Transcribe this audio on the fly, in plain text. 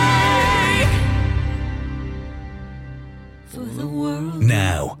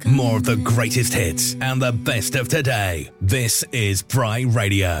now, more of the greatest hits and the best of today. This is Bry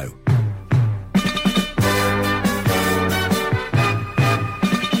Radio.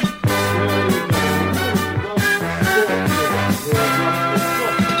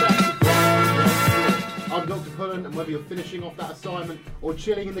 Whether you're finishing off that assignment or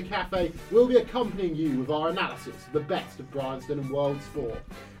chilling in the cafe, we'll be accompanying you with our analysis of the best of Bryanston and world sport.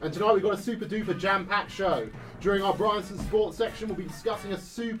 And tonight we've got a super duper jam-packed show. During our Bryanston sports section, we'll be discussing a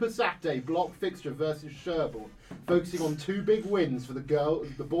super Saturday block fixture versus Sherborne, focusing on two big wins for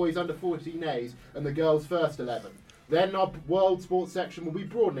the boys under 14 A's and the girls first 11. Then our world sports section will be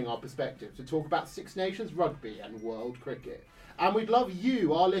broadening our perspective to talk about Six Nations rugby and world cricket. And we'd love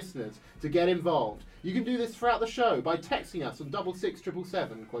you, our listeners, to get involved. You can do this throughout the show by texting us on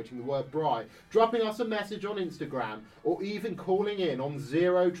 66777, quoting the word Bry, dropping us a message on Instagram, or even calling in on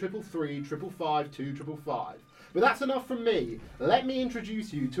 0333 555 2555. But that's enough from me. Let me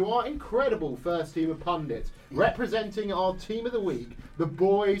introduce you to our incredible first team of pundits, representing our team of the week, the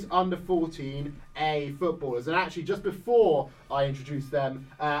boys under 14 A footballers. And actually, just before I introduce them,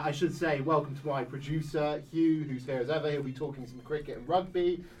 I should say welcome to my producer, Hugh, who's here as ever. He'll be talking some cricket and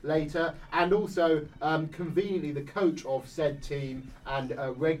rugby later. And also, conveniently, the coach of said team and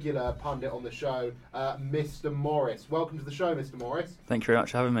a regular pundit on the show, Mr. Morris. Welcome to the show, Mr. Morris. Thank you very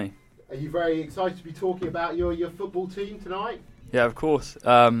much for having me. Are you very excited to be talking about your football team tonight? Yeah, of course.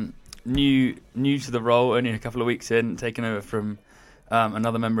 New to the role, only a couple of weeks in, taking over from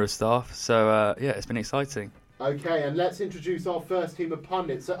another member of staff. So, yeah, it's been exciting. Okay, and let's introduce our first team of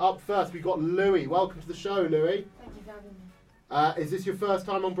pundits. So up first, we've got Louis. Welcome to the show, Louis. Thank you for having me. Is this your first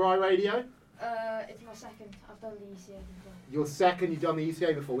time on Bry Radio? It's my second. I've done the ECA before. Your second, you've done the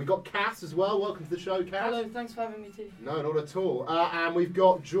ECA before. We've got Cass as well. Welcome to the show, Cass. Hello, thanks for having me too. No, not at all. And we've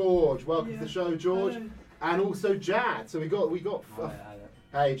got George. Welcome to the show, George. Hello. And also Jad. So we got.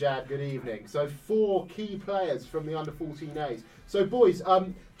 Hey, Jad. Good evening. So 4 key players from the under 14As. So boys,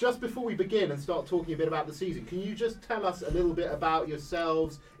 just before we begin and start talking a bit about the season, can you just tell us a little bit about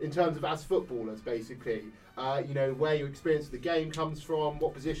yourselves in terms of as footballers, basically? Where your experience of the game comes from,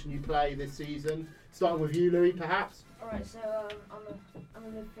 what position you play this season. Starting with you, Louis, perhaps. All right, so I'm a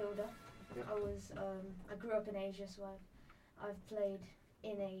midfielder. Yeah. I grew up in Asia, so I've played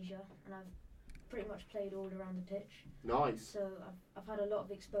in Asia, and I've pretty much played all around the pitch. Nice. So I've had a lot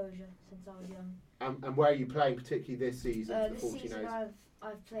of exposure since I was young. And where are you playing, particularly this season? For This 14 season A's?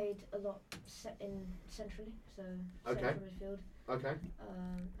 I've played a lot centrally, so Okay. central midfield. Okay.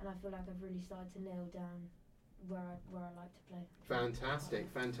 And I feel like I've really started to nail down where I like to play.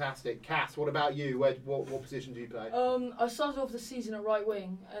 Fantastic. Cass, what about you? What position do you play? I started off the season at right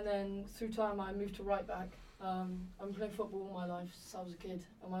wing, and then through time I moved to right back. I've been playing football all my life since I was a kid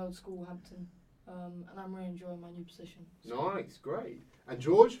at my old school, Hampton, and I'm really enjoying my new position. So. Nice, great. And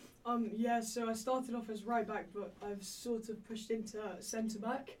George? So I started off as right back, but I've sort of pushed into centre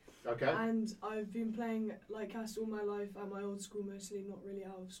back. Okay. And I've been playing like Cass all my life at my old school mostly, not really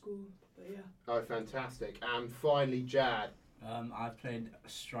out of school, but yeah. Oh, fantastic. And finally, Jad. I've played a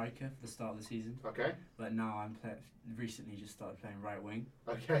striker for the start of the season. Okay. But now recently just started playing right wing.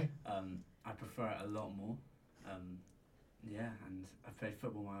 Okay. I prefer it a lot more. And I've played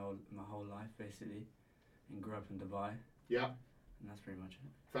football my whole life basically, and grew up in Dubai. Yeah. And that's pretty much it.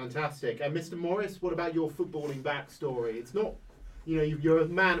 Fantastic. And Mr. Morris, what about your footballing backstory? It's not, you're a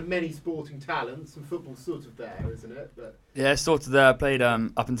man of many sporting talents, and football's sort of there, isn't it? But Yeah, sort of there. I played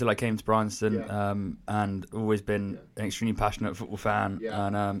up until I came to Bryanston, Yeah. and always been an extremely passionate football fan, Yeah.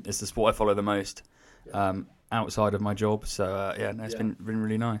 and it's the sport I follow the most outside of my job. So it's been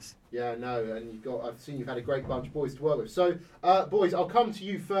really nice. Yeah, no, and I've seen you've had a great bunch of boys to work with. So, boys, I'll come to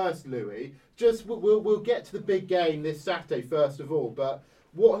you first, Louis. Just we'll get to the big game this Saturday first of all. But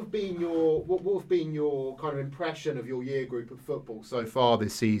what have been your kind of impression of your year group of football so far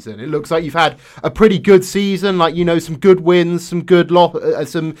this season? It looks like you've had a pretty good season. Some good wins, some good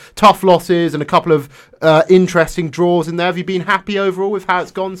some tough losses, and a couple of interesting draws in there. Have you been happy overall with how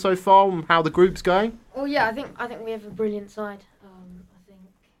it's gone so far and how the group's going? Well, yeah, I think we have a brilliant side.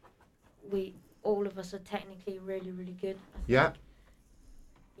 I think all of us are technically really, really good. I think, Yeah.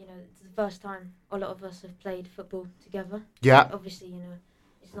 It's the first time a lot of us have played football together. Yeah. Obviously,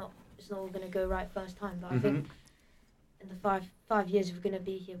 it's not all going to go right first time, but I think in the five years we're going to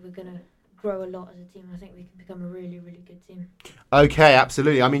be here, we're going to grow a lot as a team. I think we can become a really, really good team. Okay,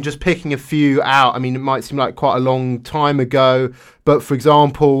 absolutely. I mean, just picking a few out, I mean, it might seem like quite a long time ago, but for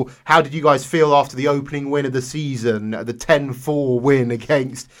example, how did you guys feel after the opening win of the season, the 10-4 win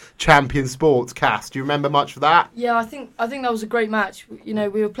against Champion Sports? Cass, do you remember much of that? Yeah, I think that was a great match. We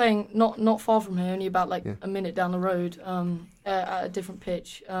were playing not far from here, only about a minute down the road. at a different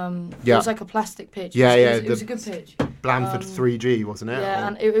pitch. It Yeah. was like a plastic pitch. Yeah, It was a good pitch. Blandford 3G, wasn't it? Yeah, Or-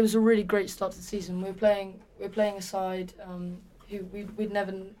 and it was a really great start to the season. We're playing a side who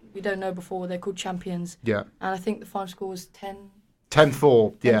we don't know before. They're called Champions, yeah. and I think the final score was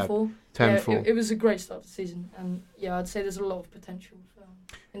 10-4. Yeah. 10-4. 10-4. It was a great start to the season, and yeah, I'd say there's a lot of potential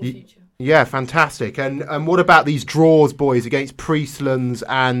in the future. Yeah, fantastic. And what about these draws, boys, against Priestlands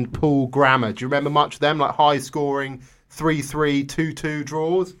and Poole Grammar? Do you remember much of them? Like high scoring 3-3, 2-2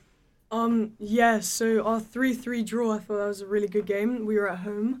 draws? Yeah, so our 3-3 draw, I thought that was a really good game. We were at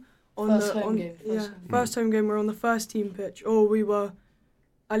home. First home game. First home game. We were on the first team pitch. Or we were,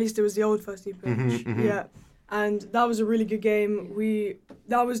 at least it was the old first team pitch. Yeah. And that was a really good game.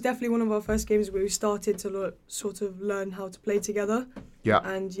 That was definitely one of our first games where we started to sort of learn how to play together. Yeah.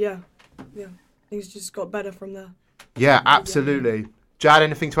 And things just got better from there. Yeah, absolutely. Jad,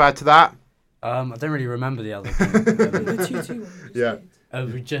 anything to add to that? I don't really remember the other game. The 2-2 one. Yeah.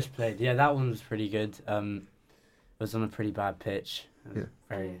 We just played. Yeah, that one was pretty good. It was on a pretty bad pitch. Yeah.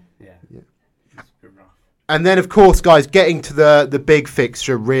 Yeah. It's a bit rough. And then, of course, guys, getting to the big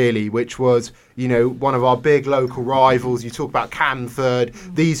fixture, really, which was, one of our big local rivals. You talk about Canford.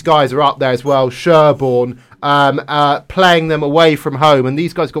 These guys are up there as well. Sherborne, playing them away from home. And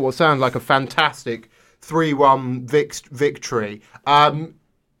these guys got what sounds like a fantastic 3-1 victory.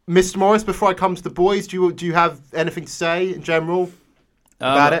 Mr. Morris, before I come to the boys, do you have anything to say in general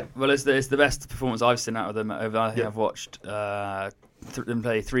about it? Well, it's the best performance I've seen out of them. I think I've watched them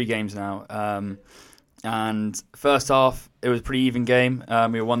play 3 games now. And first half, it was a pretty even game.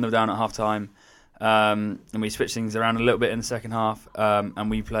 We were 1-0 down at half time. And we switched things around a little bit in the second half. And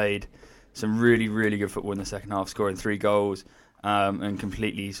we played some really, really good football in the second half, scoring 3 goals and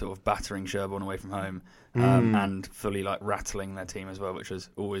completely sort of battering Sherborne away from home. And fully rattling their team as well, which was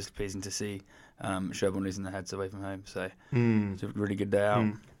always pleasing to see. Sherborne losing their heads away from home. So it's a really good day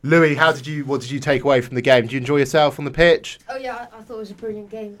out. Louis, what did you take away from the game? Did you enjoy yourself on the pitch? Oh yeah, I thought it was a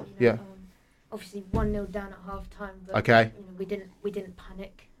brilliant game. Yeah. Obviously 1-0 down at half time, but Okay. we didn't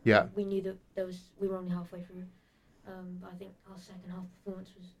panic. Yeah. We knew that we were only halfway through. But I think our second half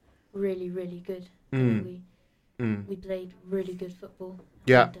performance was really, really good. We played really good football.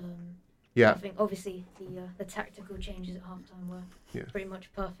 Yeah. And, I think obviously the tactical changes at half time were pretty much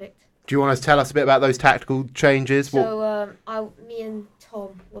perfect. Do you want to tell us a bit about those tactical changes? So me and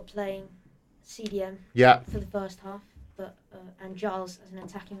Tom were playing CDM for the first half, but and Giles as an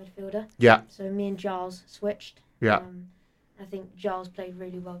attacking midfielder. Yeah. So me and Giles switched. Yeah. I think Giles played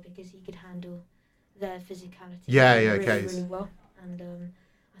really well because he could handle their physicality really well. And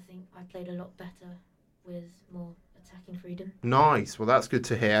I think I played a lot better with more attacking freedom. Nice. Well, that's good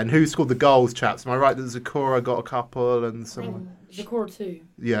to hear. And who scored the goals, chaps? Am I right that Zakora got a couple and someone? Zakora 2.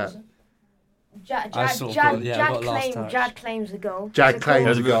 Yeah. Jad claims the goal. Jad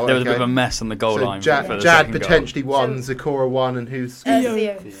claims the goal. There was a bit of a mess on the goal line. Jad potentially won, Zakora won, and who's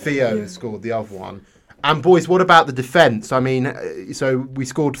Theo scored the other one. And boys, what about the defence? I mean, so we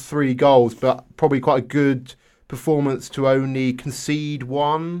scored 3 goals, but probably quite a good performance to only concede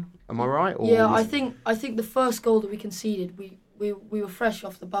 1. Am I right? Or I think the first goal that we conceded, we were fresh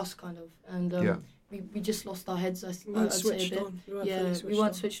off the bus kind of, and we just lost our heads. I'd say a bit. We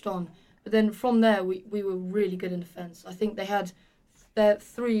weren't switched on. But then from there, we were really good in defence. I think their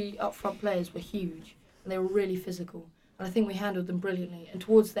 3 up front players were huge, and they were really physical. And I think we handled them brilliantly. And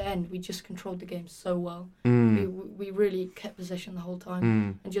towards the end, we just controlled the game so well. We really kept possession the whole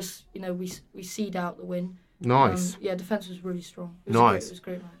time, and just we seed out the win. Nice. Defence was really strong. It was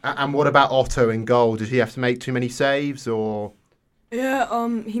great match. And what about Otto in goal? Did he have to make too many saves, or? Yeah,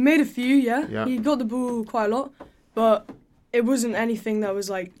 he made a few. Yeah. He got the ball quite a lot, but it wasn't anything that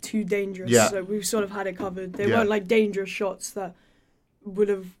was too dangerous. Yeah. So we sort of had it covered. They weren't dangerous shots that would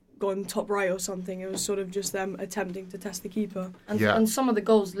have gone top right or something. It was sort of just them attempting to test the keeper. And some of the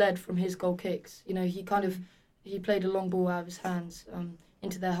goals led from his goal kicks. He played a long ball out of his hands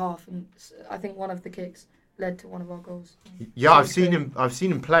into their half, and I think one of the kicks led to one of our goals. Yeah, I've seen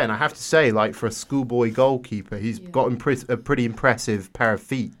him play, and I have to say, for a schoolboy goalkeeper, he's got a pretty impressive pair of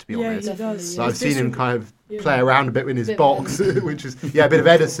feet, to be honest. Yeah, he does. So I've seen him kind of play around a bit in his box, which is a bit of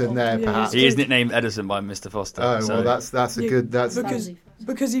Edison there, perhaps. He is nicknamed Edison by Mr. Foster. Oh, well, that's a good. That's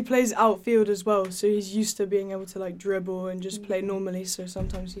because he plays outfield as well, so he's used to being able to dribble and just play normally. So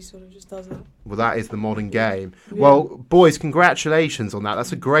sometimes he sort of just does it. Well, that is the modern game. Yeah. Well, boys, congratulations on that.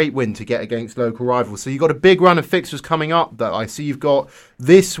 That's a great win to get against local rivals. So you've got a big run of fixtures coming up. That I see you've got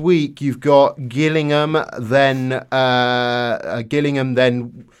this week. You've got Gillingham, then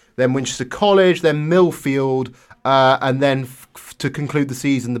Winchester College, then Millfield, and then to conclude the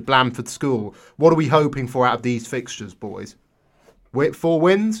season, the Blandford School. What are we hoping for out of these fixtures, boys? 4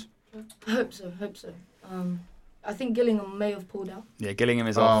 wins? I hope so. I think Gillingham may have pulled out. Yeah, Gillingham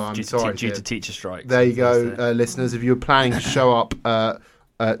is off due to teacher strikes. There you go, listeners. If you're planning to show up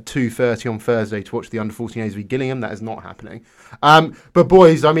at 2:30 on Thursday to watch the under-14s v Gillingham, that is not happening. But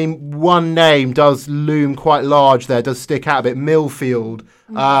boys, I mean, one name does loom quite large there, does stick out a bit. Millfield.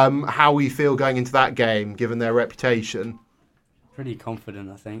 How we feel going into that game, given their reputation? Pretty confident,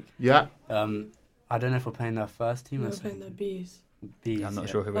 I think. Yeah. I don't know if we're playing their first team. We're playing their Bs. I'm not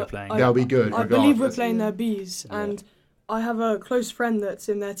sure who we're playing. They'll be good. I believe we're playing their Bs, and I have a close friend that's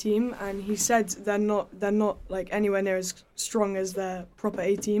in their team, and he said they're not like anywhere near as strong as their proper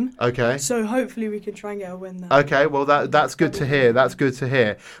A team. Okay. So hopefully we can try and get a win there. Okay, well that's good to hear. That's good to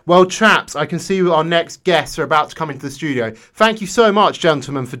hear. Well, chaps, I can see our next guests are about to come into the studio. Thank you so much,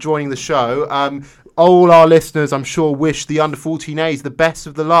 gentlemen, for joining the show. All our listeners, I'm sure, wish the under-14As the best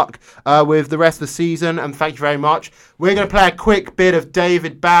of the luck with the rest of the season, and thank you very much. We're going to play a quick bit of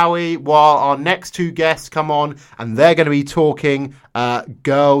David Bowie while our next 2 guests come on, and they're going to be talking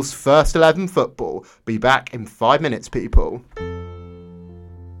girls' first 11 football. Be back in 5 minutes, people.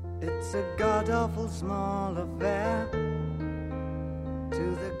 It's a god-awful small affair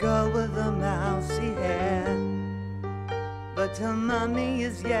to the girl with the mousy hair, but her mummy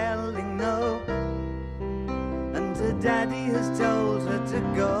is yelling no, and her daddy has told her to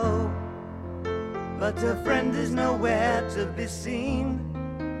go, but her friend is nowhere to be seen.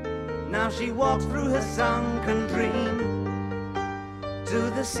 Now she walks through her sunken dream to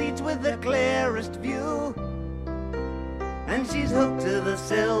the seat with the clearest view, and she's hooked to the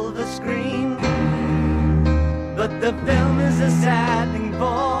silver screen. But the film is a sad thing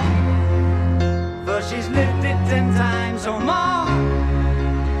for she's lived it 10 times or more.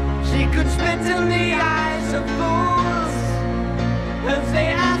 She could spit in the eyes of fools as they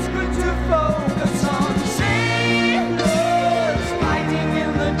ask her to focus on sailors fighting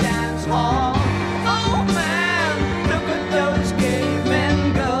in the dance hall. Oh man, look at those cavemen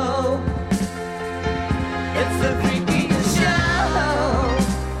go. It's the freakiest show.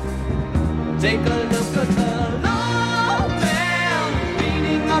 Take a look at the low man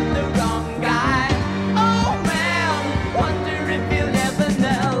beating up the wrong guy.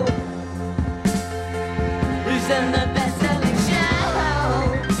 And the best-selling show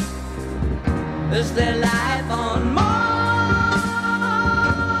is their life on Mars.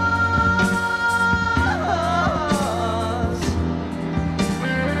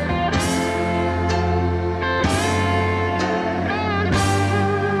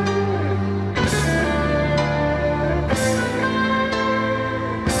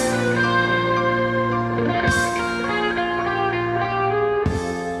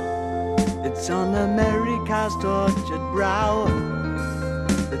 It's on America's tortured brow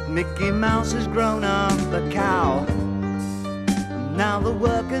that Mickey Mouse has grown up a cow. And now the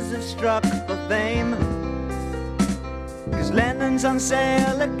workers have struck for fame, 'cause Lennon's on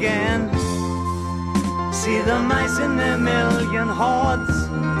sale again. See the mice in their million hordes,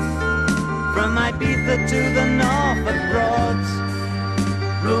 from Ibiza to the Norfolk Broads.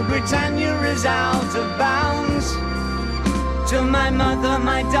 Rule Britannia is out of bounds, to my mother,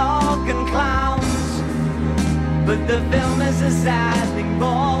 my dog and clowns. But the film is a sad thing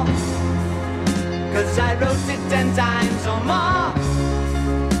more, 'cause I wrote it 10 times or more.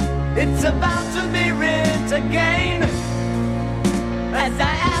 It's about to be writ again, as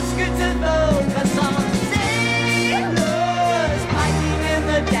I ask you to focus on sailors fighting in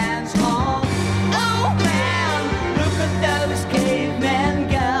the dance hall. Oh man, look at those cavemen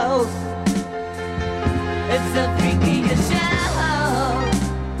go. It's the freakiest show.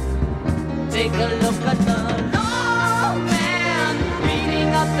 Take a look at the low man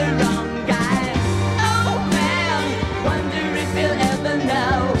beating up the wrong guy. Oh man, wonder if you'll ever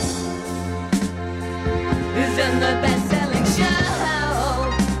know who's in the best-selling show.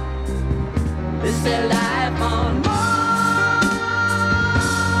 Is their life on Mars?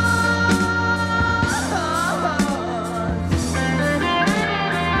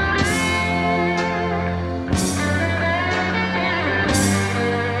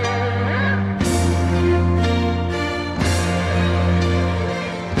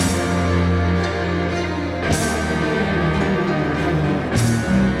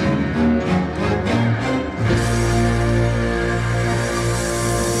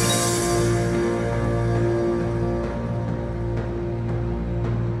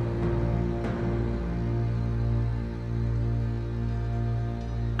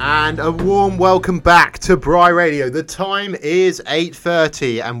 And a warm welcome back to Bry Radio. The time is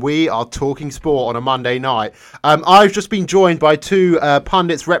 8:30 and we are talking sport on a Monday night. I've just been joined by two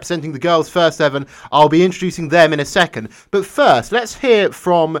pundits representing the girls' First 11. I'll be introducing them in a second. But first, let's hear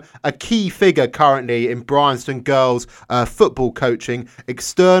from a key figure currently in Bryanston girls football coaching,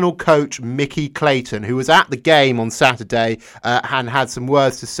 external coach Mickey Clayton, who was at the game on Saturday and had some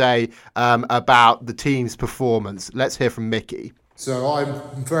words to say about the team's performance. Let's hear from Mickey. So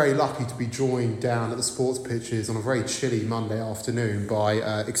I'm very lucky to be joined down at the sports pitches on a very chilly Monday afternoon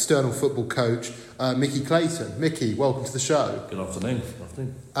by external football coach Mickey Clayton. Mickey, welcome to the show. Good afternoon.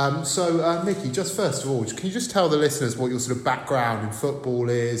 Mickey, just first of all, can you just tell the listeners what your sort of background in football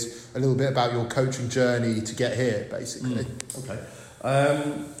is, a little bit about your coaching journey to get here, basically? Okay.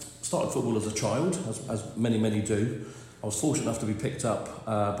 Started football as a child, as many do. I was fortunate enough to be picked up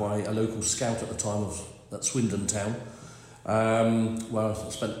by a local scout at the time at Swindon Town. Where I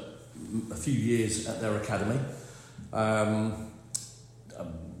spent a few years at their academy.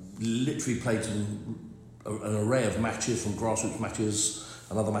 Literally played an array of matches, from grassroots matches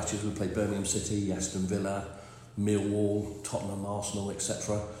and other matches. We played Birmingham City, Aston Villa, Millwall, Tottenham, Arsenal,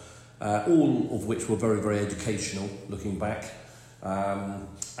 etc. All of which were very, very educational looking back.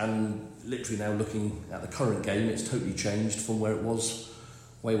 And literally now looking at the current game, it's totally changed from where it was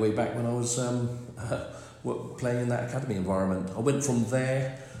way back when I was playing in that academy environment. I went from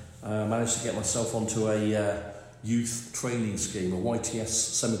there, managed to get myself onto a youth training scheme, a YTS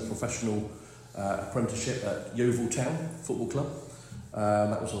semi-professional apprenticeship at Yeovil Town Football Club.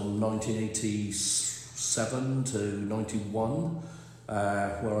 That was from 1987 to 91,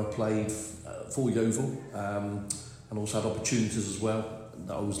 where I played for Yeovil, and also had opportunities as well.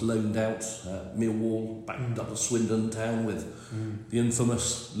 I was loaned out at Millwall, back up to Swindon Town with the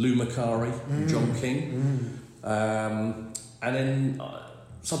infamous Lou Macari and John King. And then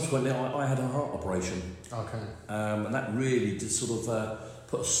subsequently I had a heart operation. Okay. And that really did sort of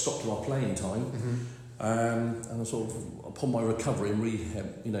put a stop to my playing time. And I sort of, upon my recovery and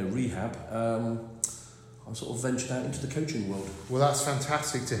rehab, I sort of ventured out into the coaching world. Well, that's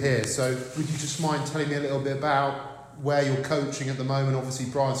fantastic to hear. So would you just mind telling me a little bit about where you're coaching at the moment? Obviously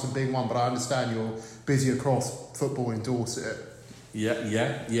Bryanston being one, but I understand you're busy across football in Dorset. Yeah.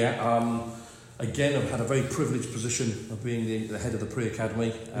 Again, I've had a very privileged position of being the head of the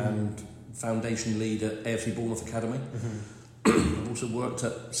pre-academy and foundation lead at AFC Bournemouth Academy. I've also worked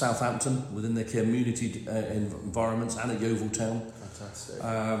at Southampton within their community environments and at Yeovil Town. Fantastic.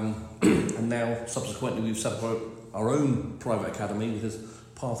 And now, subsequently, we've set up our own private academy with this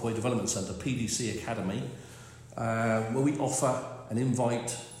Pathway Development Centre, PDC Academy, where we offer and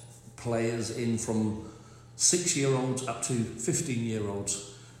invite players in from 6-year-olds up to 15-year-olds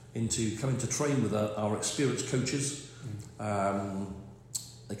into coming to train with our experienced coaches.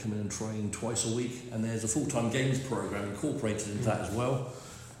 They come in and train twice a week, and there's a full-time games programme incorporated into that as well.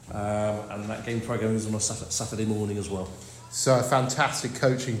 And that game programme is on a Saturday morning as well. So a fantastic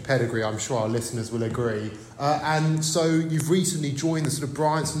coaching pedigree, I'm sure our listeners will agree. And so you've recently joined the sort of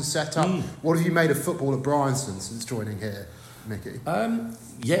Bryanston setup. What have you made of football at Bryanston since joining here, Mickey?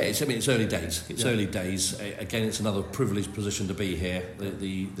 It's early days. Early days. Again, it's another privileged position to be here.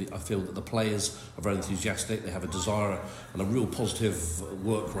 I feel that the players are very enthusiastic. They have a desire and a real positive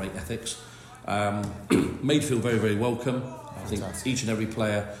work rate ethics. Made feel very, very welcome. I think each and every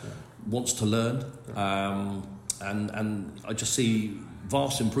player wants to learn. And I just see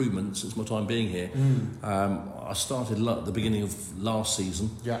vast improvements since my time being here. I started at the beginning of last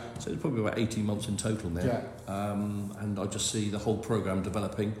season, so it's probably about 18 months in total now. And I just see the whole programme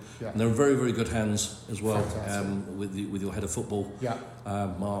developing. And they're in very, very good hands as well, with your head of football,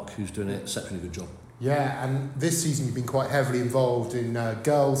 Mark, who's doing an exceptionally good job. Yeah, and this season you've been quite heavily involved in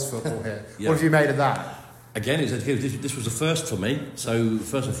girls' football here. What have you made of that? Again, this was a first for me. So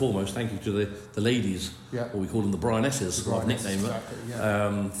first and foremost, thank you to the ladies, or we call them the Bryanesses, I've nicknamed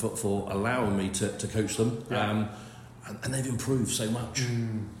them, for allowing me to coach them. And they've improved so much.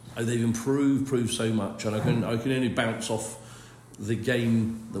 They've improved so much, and I can only bounce off the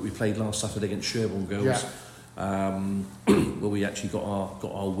game that we played last Saturday against Sherborne Girls. Where we actually got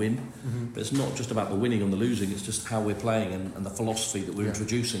our win. But it's not just about the winning and the losing, it's just how we're playing and the philosophy that we're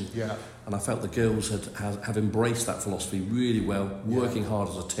introducing. And I felt the girls have embraced that philosophy really well, working hard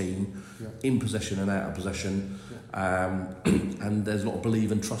as a team, in possession and out of possession. And there's a lot of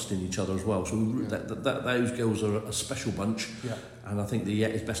believe and trust in each other as well. So those girls are a special bunch. And I think the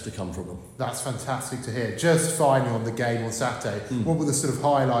yet is best to come from them. That's fantastic to hear. Just finally on the game on Saturday, what were the sort of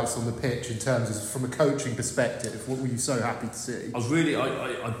highlights on the pitch in terms of, from a coaching perspective, what were you so happy to see. I was really,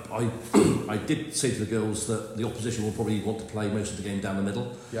 I did say to the girls that the opposition will probably want to play most of the game down the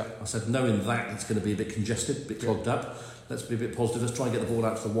middle. Yeah. I said, knowing that it's going to be a bit congested, a bit clogged up. Let's be a bit positive. Let's try and get the ball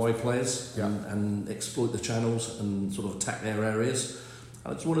out to the wide players and exploit the channels and sort of attack their areas.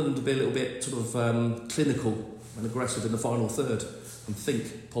 I just wanted them to be a little bit sort of clinical and aggressive in the final third and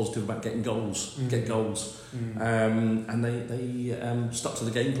think positive about getting goals, get goals. And they stuck to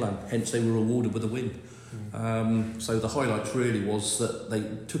the game plan, hence they were rewarded with a win. So the highlights really was that they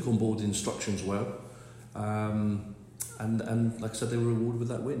took on board the instructions well, and like I said, they were rewarded with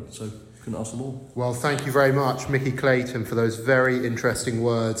that win. So couldn't ask them all. Well, thank you very much, Mickey Clayton, for those very interesting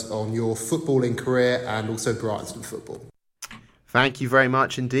words on your footballing career and also Bryanston football. Thank you very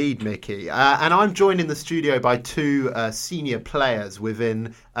much indeed, Mickey. And I'm joined in the studio by two senior players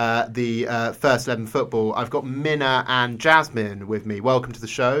within the First 11 football. I've got Minna and Jasmine with me. Welcome to the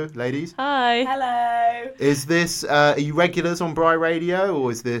show, ladies. Hi. Hello. Is this, are you regulars on Bry Radio, or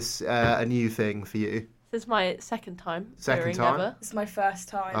is this a new thing for you? This is my second time. Second time? Ever. It's my first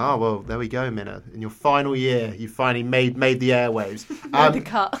time. Oh, well, there we go, Minna. In your final year, you finally made the airwaves. Made the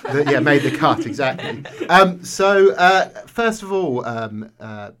cut. Made the cut, exactly. So, first of all,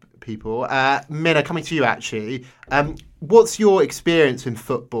 people, Minna, coming to you, actually, what's your experience in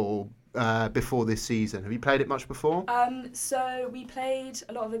football before this season? Have you played it much before? So we played,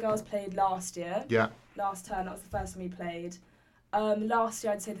 a lot of the girls played last year. Yeah. Last term, that was the first time we played. Last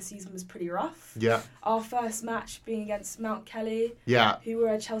year, I'd say the season was pretty rough. Yeah. Our first match being against Mount Kelly. Yeah. Who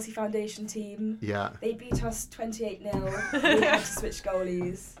were a Chelsea Foundation team. Yeah. They beat us 28-0. We had to switch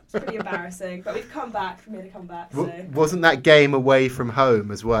goalies. It's pretty embarrassing, but we've come back. We made a comeback. So. Wasn't that game away from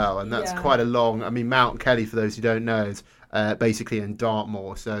home as well? And that's quite a long. I mean, Mount Kelly, for those who don't know, is basically in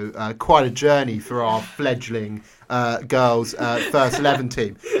Dartmoor. So quite a journey for our fledgling girls First 11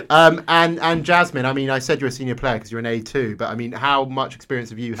 team. And Jasmine, I mean, I said you're a senior player because you're an A2, but I mean, how much experience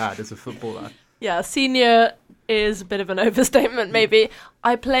have you had as a footballer? Yeah, senior is a bit of an overstatement, maybe.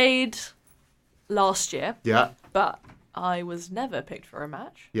 I played last year. Yeah. But I was never picked for a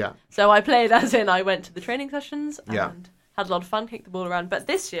match. Yeah. So I played as in I went to the training sessions and had a lot of fun, kicked the ball around. But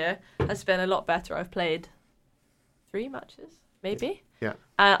this year has been a lot better. I've played 3 matches, maybe. Yeah.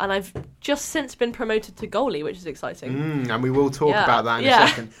 And I've just since been promoted to goalie, which is exciting. And we will talk about that in a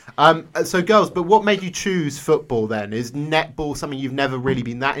second. So, girls, but what made you choose football then? Is netball something you've never really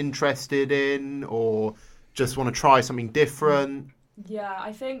been that interested in, or just want to try something different? Yeah,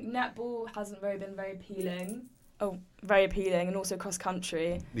 I think netball hasn't been very appealing. Oh, very appealing, and also cross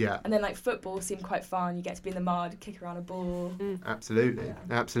country. Yeah. And then football seemed quite fun. You get to be in the mud, kick around a ball. Absolutely,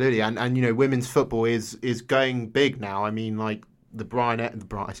 absolutely. And you know, women's football is going big now. I mean, the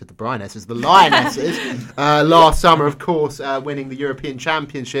Lionesses last summer, of course, winning the European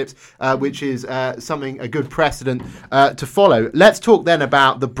Championships, which is a good precedent to follow. Let's talk then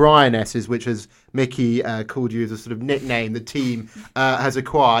about the Bryanesses, which has Mickey called you as a sort of nickname the team has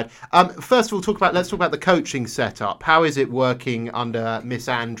acquired. First of all, let's talk about the coaching setup. How is it working under Miss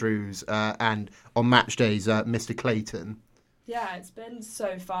Andrews and on match days, Mr. Clayton? Yeah, it's been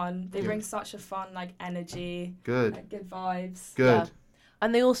so fun. They bring such a fun energy. Good. Good vibes. Good. Yeah.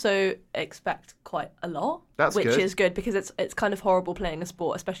 And they also expect quite a lot, which is good because it's kind of horrible playing a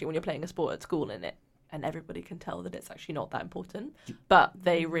sport, especially when you're playing a sport at school and everybody can tell that it's actually not that important. But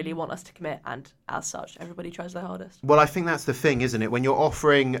they really want us to commit, and as such, everybody tries their hardest. Well, I think that's the thing, isn't it? When you're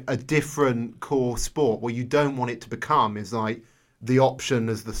offering a different core sport, what you don't want it to become is the option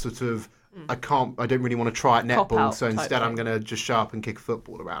as the sort of I don't really want to try at netball, so instead I'm going to just show up and kick a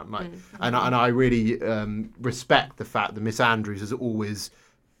football around. And I really respect the fact that Miss Andrews has always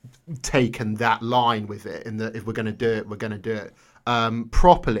taken that line with it, in that if we're going to do it, we're going to do it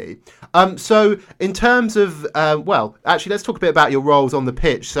properly. So in terms of, actually, let's talk a bit about your roles on the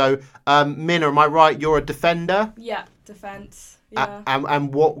pitch. So, Minna, am I right? You're a defender? Yeah, defence. Yeah.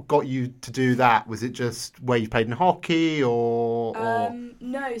 And what got you to do that? Was it just where you played in hockey, or?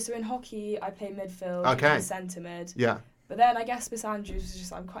 No, so in hockey I played midfield, centre mid. Yeah. But then I guess Miss Andrews was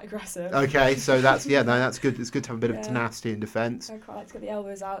just I'm quite aggressive. Okay, so that's that's good. It's good to have a bit of tenacity in defence. I quite like to get the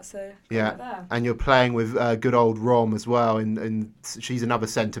elbows out, so there. And you're playing with good old Rom as well, and she's another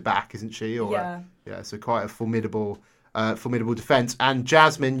centre back, isn't she? Or, yeah. So quite a formidable defence. And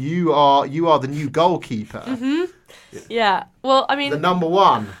Jasmine, you are the new goalkeeper. Mm-hmm. Yeah. Well, I mean, the number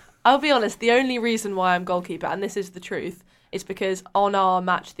one. I'll be honest. The only reason why I'm goalkeeper, and this is the truth, is because on our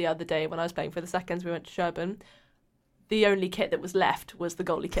match the other day when I was playing for the seconds, we went to Sherburn. The only kit that was left was the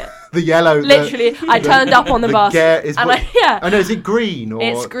goalie kit. The yellow. Literally, I turned up on the bus. I know. Is it green or?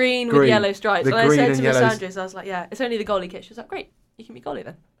 It's green with yellow stripes. And I said to Miss Andrews, I was like, "Yeah, it's only the goalie kit." She was like, "Great, you can be goalie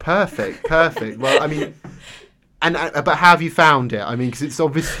then." Perfect. Well, I mean, But have you found it? I mean, because it's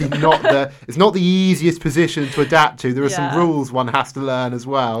obviously not the easiest position to adapt to. There are some rules one has to learn as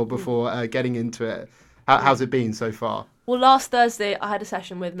well before getting into it. How's it been so far? Well, last Thursday I had a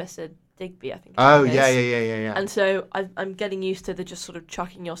session with Mr. Digby, I think. Oh, yeah. And so I'm getting used to the just sort of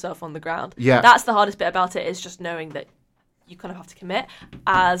chucking yourself on the ground. Yeah. That's the hardest bit about it, is just knowing that you kind of have to commit.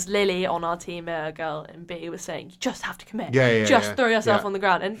 As Lily on our team, a girl in B, was saying, you just have to commit. Just throw yourself on the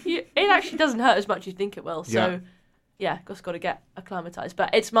ground. And it actually doesn't hurt as much as you think it will. So, just got to get acclimatised.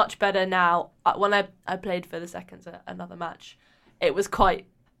 But it's much better now. When I played for the seconds at another match, it was quite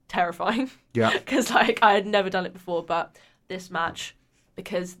terrifying. Yeah. Because, I had never done it before. But this match,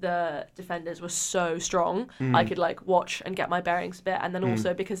 because the defenders were so strong, I could watch and get my bearings a bit, and then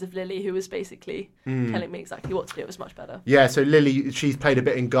also because of Lily, who was basically telling me exactly what to do, it was much better. Yeah, so Lily, she's played a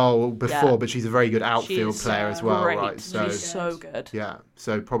bit in goal before, but she's a very good outfield player as well, great. Right? So she's so good. Yeah,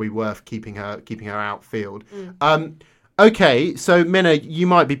 so probably worth keeping her outfield. Okay, so Minna, you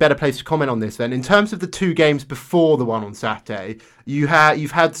might be better placed to comment on this then. In terms of the 2 games before the one on Saturday, you've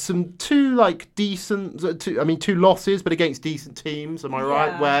had some two losses, but against decent teams. Am I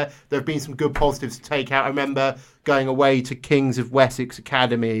right? Where there have been some good positives to take out. I remember going away to Kings of Wessex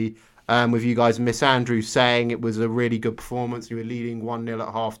Academy with you guys and Miss Andrews, saying it was a really good performance. You were leading 1-0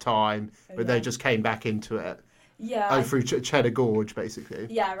 at half time, but they just came back into it. Yeah. Through Cheddar Gorge, basically.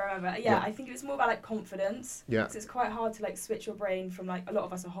 Yeah, I remember. Yeah, I think it was more about confidence. Yeah. Because it's quite hard to switch your brain from a lot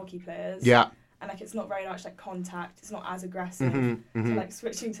of us are hockey players. Yeah. And it's not very much contact. It's not as aggressive. So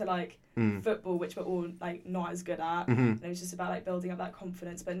switching to football, which we're all not as good at. And it was just about building up that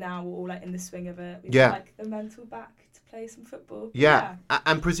confidence. But now we're all in the swing of it. We've got the mental back to play some football. Yeah.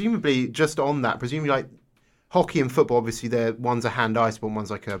 And presumably, just on that, hockey and football, obviously, one's a hand-eye sport,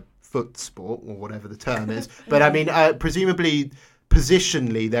 one's a foot sport, or whatever the term is. But I mean, presumably,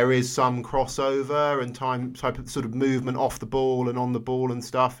 positionally, there is some crossover and type of sort of movement off the ball and on the ball and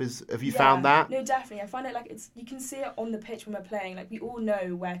stuff. Have you found that? No, definitely. I find it you can see it on the pitch when we're playing. We all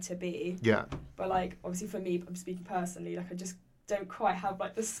know where to be. Yeah. But obviously for me, I'm speaking personally. I just don't quite have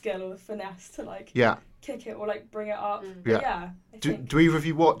the skill or the finesse to kick it or bring it up. Do either of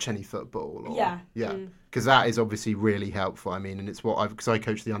you watch any football? Or? Yeah. Because that is obviously really helpful. I mean, and it's because I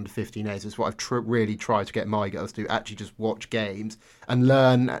coach the under-15As, it's what I've really tried to get my girls to do, actually just watch games and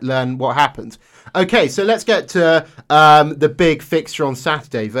learn what happens. Okay, so let's get to the big fixture on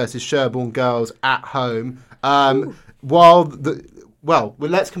Saturday versus Sherborne Girls at home. Well,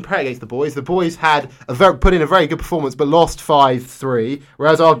 let's compare it against the boys. The boys had put in a very good performance, but lost 5-3,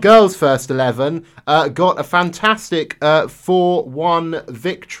 whereas our girls' first 11 got a fantastic 4-1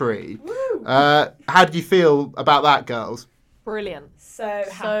 victory. How did you feel about that, girls? Brilliant. So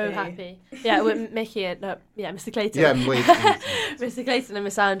happy. Yeah, with Mickey and Mr. Clayton. Yeah, Mr. Clayton and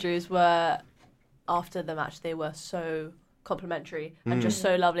Miss Andrews were, after the match, they were so complimentary and just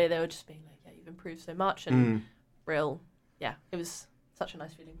so lovely. They were just being you've improved so much, and real. Yeah, it was such a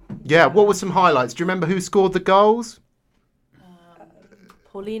nice feeling. Yeah, what were some highlights? Do you remember who scored the goals?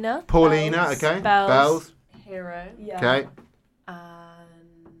 Paulina, okay. Bells. Hero. Yeah. Okay. And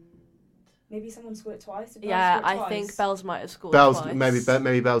maybe someone scored it twice. I think Bells might have scored twice.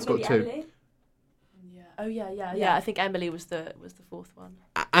 Maybe Bells got 2. Emily? Yeah. I think Emily was the 4th one.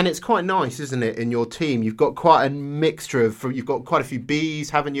 And it's quite nice, isn't it? In your team, you've got quite a mixture of. You've got quite a few Bs,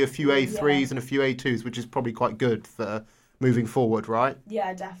 haven't you? A few A3s and a few A2s, which is probably quite good for moving forward, right?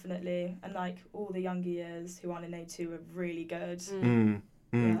 Yeah, definitely. And all the younger years who aren't in A2 are really good.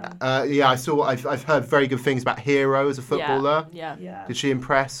 I saw. I've heard very good things about Hero as a footballer. Yeah. Did she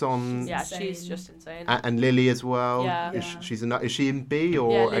impress on? Yeah, she's just insane. And Lily as well. Yeah. Is she in B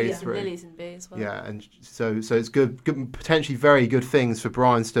or A3? Lily's in B as well. Yeah, and so it's good, potentially very good things for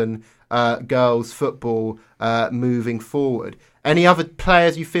Bryanston girls football moving forward. Any other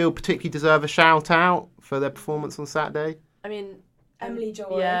players you feel particularly deserve a shout out for their performance on Saturday? I mean, Emily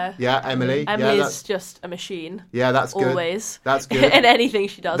Joy. Yeah, Emily. Emily's just a machine. Yeah, that's good. Always. That's good. In anything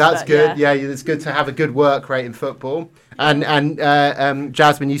she does. That's good. Yeah, it's good to have a good work rate in football. And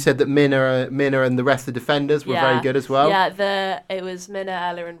Jasmine, you said that Minna and the rest of the defenders were very good as well. Yeah, it was Minna,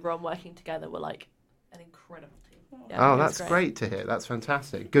 Ella, and Ron working together were an incredible team. Yeah, that's great to hear. That's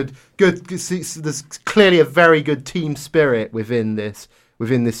fantastic. Good. There's clearly a very good team spirit within this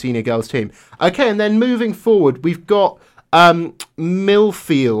senior girls team. Okay, and then moving forward, we've got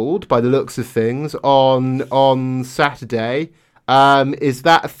Millfield, by the looks of things, on Saturday. Is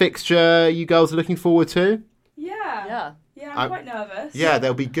that a fixture you girls are looking forward to? Yeah, I'm quite nervous. Yeah,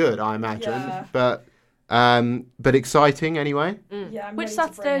 they'll be good, I imagine. But exciting anyway. Yeah, Which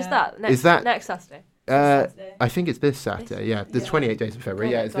Saturday is that? Next Saturday. I think it's this Saturday. Yeah, there's 28 days of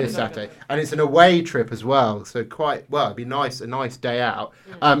February. Yeah, it's this Saturday, and it's an away trip as well. So it'd be a nice day out.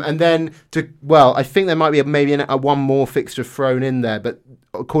 And then I think there might be maybe one more fixture thrown in there, but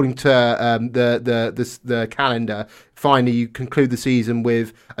according to the calendar, finally you conclude the season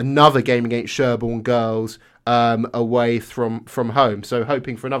with another game against Sherborne Girls away from home. So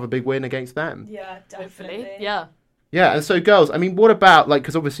hoping for another big win against them. Yeah, definitely. Hopefully. Yeah. Yeah, and so girls, I mean, what about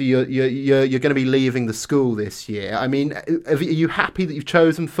because obviously you're going to be leaving the school this year. I mean, are you happy that you've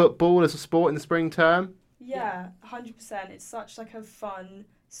chosen football as a sport in the spring term? Yeah, 100%. It's such like a fun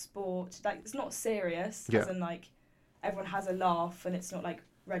sport. Like it's not serious, as in like everyone has a laugh and it's not like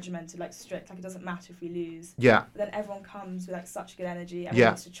regimented, like strict. Like it doesn't matter if we lose. Yeah. But then everyone comes with like such good energy. Everyone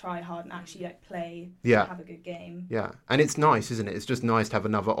wants to try hard and actually like play. Yeah. And have a good game. Yeah, and it's nice, isn't it? It's just nice to have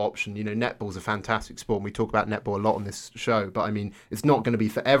another option. You know, netball's a fantastic sport. And we talk about netball a lot on this show, but I mean, it's not going to be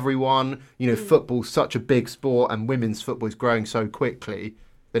for everyone. You know, football's such a big sport, and women's football is growing so quickly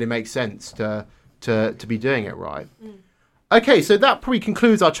that it makes sense to be doing it right. Okay, so that probably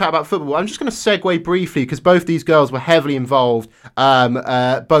concludes our chat about football. I'm just going to segue briefly because both these girls were heavily involved,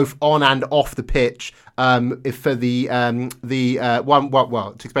 both on and off the pitch. For the one,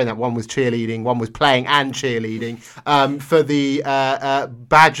 well, to explain that, one was cheerleading, one was playing and cheerleading. For the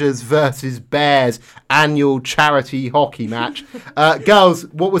Badgers versus Bears annual charity hockey match. Girls,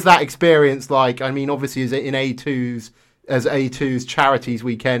 what was that experience like? I mean, obviously, as A2's charities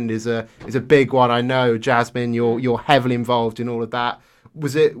weekend is a big one. I know, Jasmine, you're heavily involved in all of that.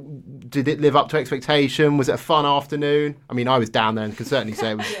 Did it live up to expectation? Was it a fun afternoon? I mean, I was down there and can certainly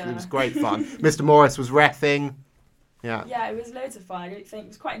say it was great fun. Mr. Morris was reffing. Yeah, it was loads of fun. I don't think it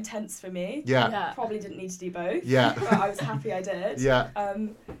was quite intense for me. Yeah. Probably didn't need to do both. Yeah. But I was happy I did. Yeah.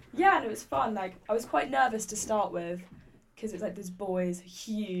 And it was fun. Like I was quite nervous to start with, because it's like these boys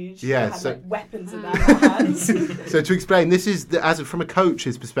huge. Yeah, had like weapons in their hands. So to explain, this is from a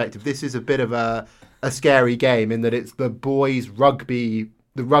coach's perspective, this is a bit of a scary game in that it's the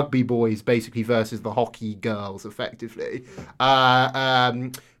rugby boys basically versus the hockey girls effectively.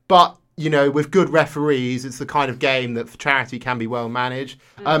 But you know, with good referees, it's the kind of game that for charity can be well managed.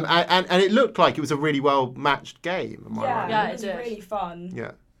 And it looked like it was a really well matched game. Am I right? Yeah, it was really fun.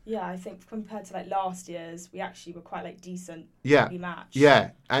 Yeah. Yeah, I think compared to like last year's, we actually were quite like decent match.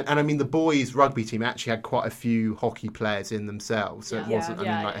 Yeah, and I mean the boys' rugby team actually had quite a few hockey players in themselves, so it wasn't.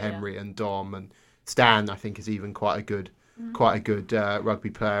 Henry and Dom and Stan, I think, is even quite a good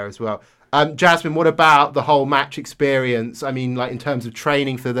rugby player as well. Jasmine, what about the whole match experience? I mean, like in terms of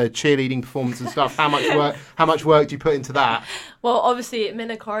training for the cheerleading performance and stuff, how much work do you put into that? Well, obviously,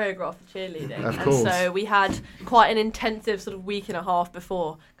 Minna choreographed the cheerleading, of course. And so we had quite an intensive sort of week and a half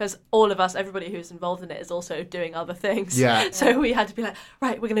before, because all of us, everybody who's involved in it, is also doing other things. Yeah. So we had to be like,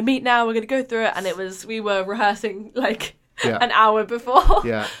 right, we're going to meet now, we're going to go through it, and we were rehearsing like an hour before.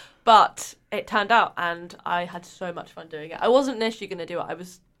 Yeah. But it turned out, and I had so much fun doing it. I wasn't initially going to do it. I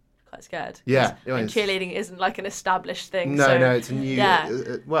was quite scared. Yeah. And cheerleading isn't like an established thing. No, it's a new.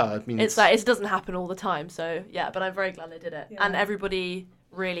 Yeah. Well, I mean, it's like it doesn't happen all the time. So yeah, but I'm very glad I did it, and everybody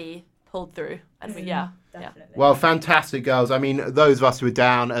really pulled through, and definitely. Well, fantastic, girls. I mean, those of us who were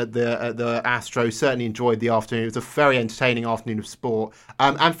down at the Astro certainly enjoyed the afternoon. It was a very entertaining afternoon of sport.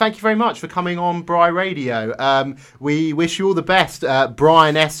 And thank you very much for coming on Bry Radio. We wish you all the best,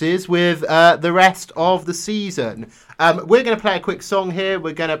 Bryanesses, with the rest of the season. We're going to play a quick song here.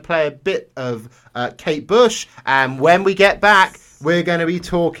 We're going to play a bit of Kate Bush. And when we get back, we're going to be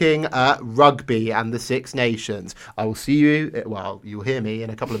talking rugby and the Six Nations. I will see you, well, you'll hear me in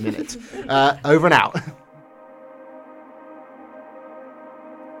a couple of minutes. Over and out.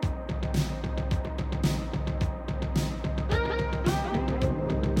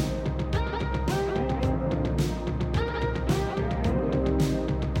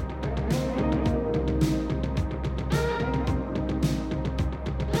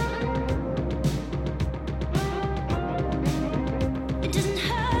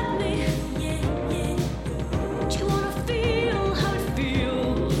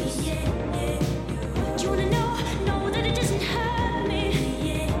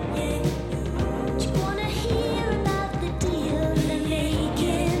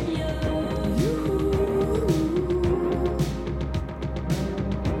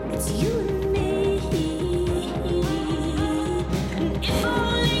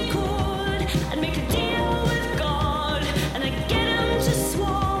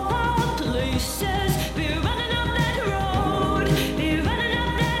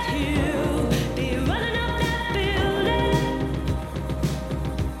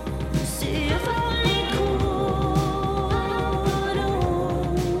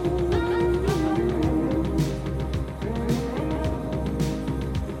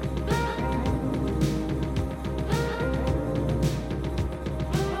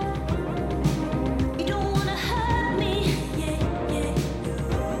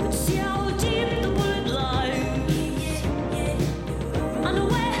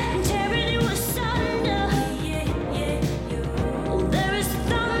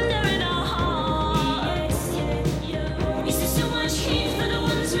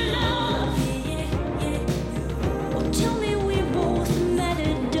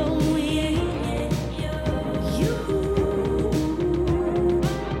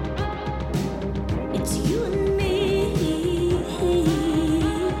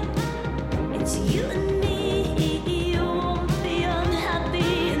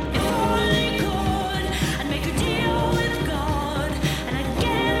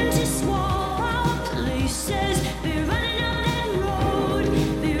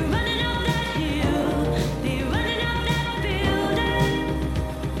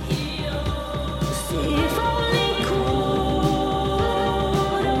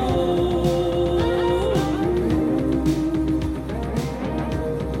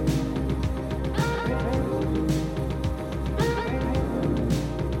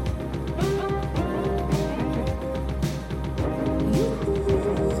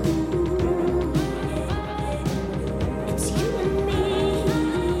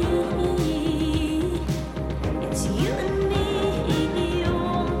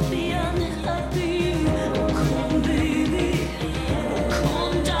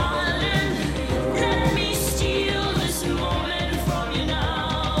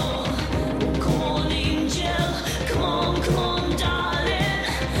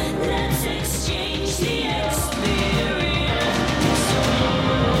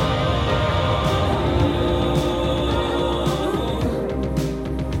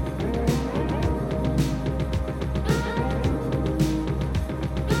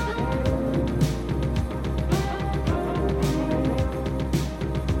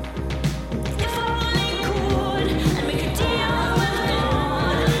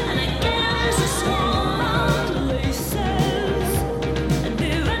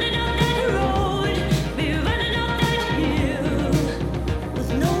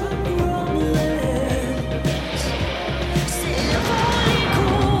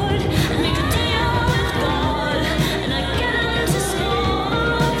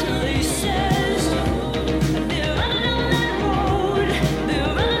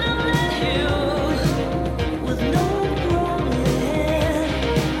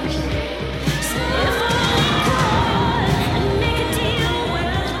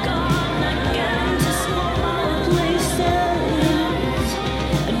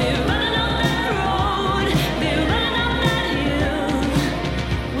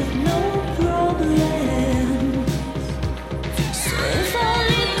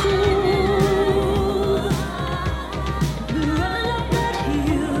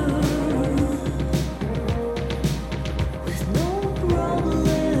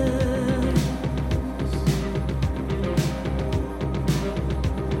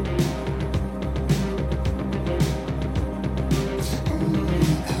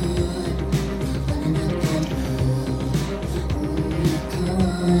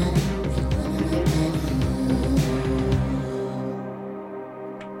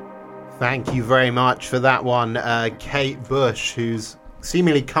 Thank you very much for that one, Kate Bush, who's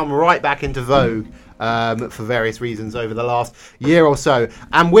seemingly come right back into vogue for various reasons over the last year or so.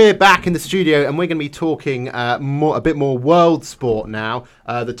 And we're back in the studio, and we're going to be talking a bit more world sport now.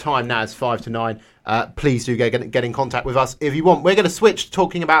 The time now is 5 to 9. Please do get in contact with us if you want. We're going to switch to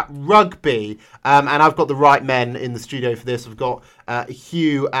talking about rugby, and I've got the right men in the studio for this. I've got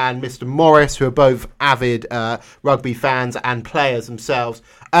Hugh and Mr. Morris, who are both avid rugby fans and players themselves.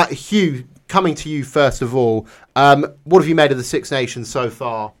 Hugh, coming to you first of all, what have you made of the Six Nations so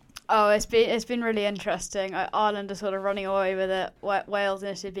far? Oh, it's been really interesting. Ireland are sort of running away with it. Wales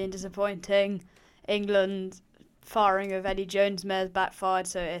initially been disappointing. England firing of Eddie Jones' mares backfired.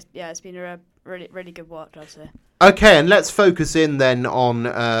 So it's been a really, really good watch, I'd say. Okay, and let's focus in then on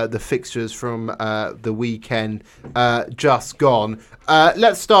the fixtures from the weekend just gone.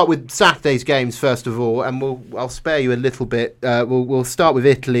 Let's start with Saturday's games first of all, and I'll spare you a little bit. We'll start with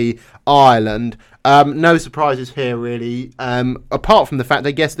Italy, Ireland. No surprises here, really, apart from the fact,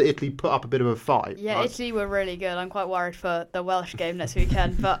 I guess, that Italy put up a bit of a fight. Yeah, right? Italy were really good. I'm quite worried for the Welsh game next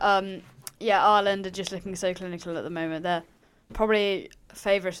weekend. But, Ireland are just looking so clinical at the moment. They're probably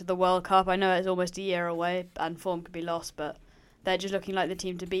favourites of the World Cup. I know it's almost a year away and form could be lost, but they're just looking like the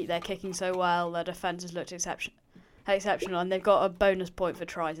team to beat. They're kicking so well. Their defence has looked exceptional, and they've got a bonus point for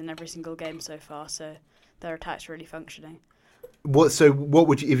tries in every single game so far, so their attack's really functioning. What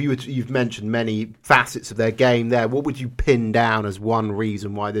would you, you've mentioned many facets of their game there, what would you pin down as one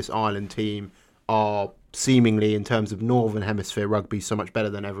reason why this Ireland team are seemingly, in terms of Northern Hemisphere rugby, so much better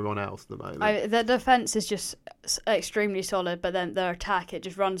than everyone else at the moment? Their defence is just extremely solid, but then their attack, it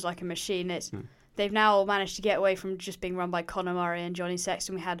just runs like a machine. They've now managed to get away from just being run by Conor Murray and Johnny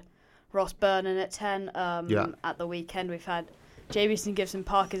Sexton. We had Ross Byrne at 10 at the weekend. We've had Jamieson Gibson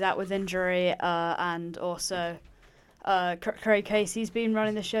Parker's out with injury, and also Craig Casey's been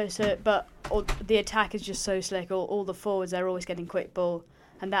running the show. But the attack is just so slick. All the forwards, they're always getting quick ball,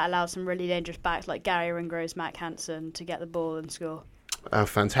 and that allows some really dangerous backs like Gary Ringrose, Matt Hansen to get the ball and score. Oh,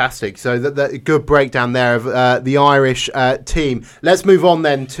 fantastic. So that good breakdown there of the Irish team. Let's move on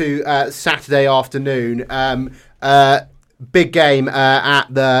then to Saturday afternoon. Big game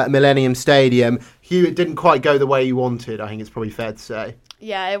at the Millennium Stadium. Hugh, it didn't quite go the way you wanted, I think it's probably fair to say.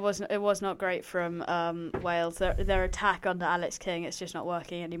 Yeah, it was not great from Wales. Their attack under Alex King, it's just not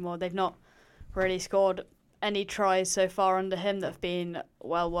working anymore. They've not really scored any tries so far under him that have been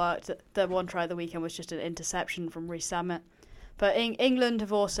well worked. The one try of the weekend was just an interception from Rhys Samet. But England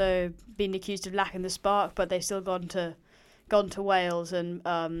have also been accused of lacking the spark, but they've still gone to Wales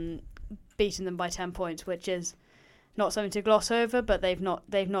and beaten them by 10 points, which is not something to gloss over. But they've not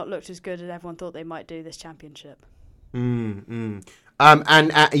looked as good as everyone thought they might do this championship. And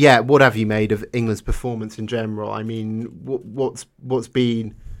what have you made of England's performance in general? I mean, what's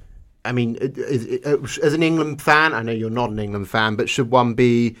been? I mean, as an England fan, I know you're not an England fan, but should one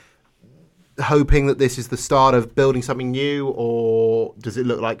be hoping that this is the start of building something new, or does it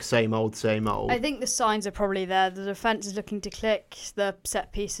look like same old, same old? I think the signs are probably there. The defence is looking to click. The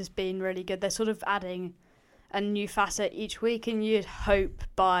set piece has been really good. They're sort of adding a new facet each week, and you'd hope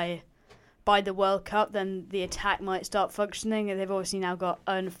by the World Cup then the attack might start functioning. And they've obviously now got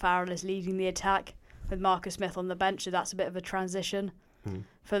Owen Farrell as leading the attack with Marcus Smith on the bench, so that's a bit of a transition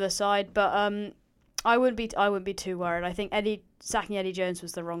for the side. But I wouldn't be too worried. I think sacking Eddie Jones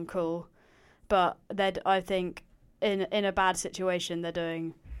was the wrong call. But I think in a bad situation, they're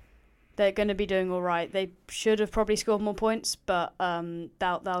going to be doing all right. They should have probably scored more points, but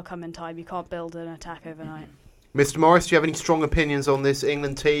they'll come in time. You can't build an attack overnight. Mr. Morris, do you have any strong opinions on this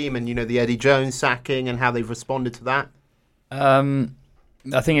England team and the Eddie Jones sacking and how they've responded to that?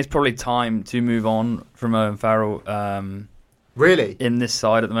 I think it's probably time to move on from Owen Farrell. Really? In this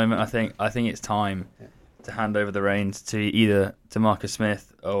side at the moment, I think it's time to hand over the reins to either to Marcus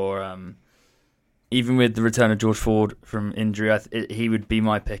Smith or. Even with the return of George Ford from injury, he would be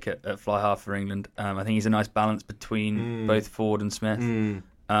my pick at fly half for England. I think he's a nice balance between both Ford and Smith.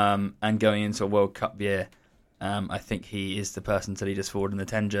 And going into a World Cup year, I think he is the person to lead us forward in the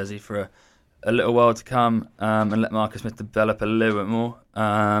 10 jersey for a little while to come, and let Marcus Smith develop a little bit more.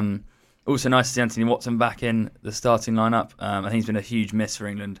 Also nice to see Anthony Watson back in the starting lineup. I think he's been a huge miss for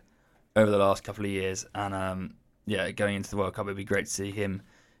England over the last couple of years, and going into the World Cup, it'd be great to see him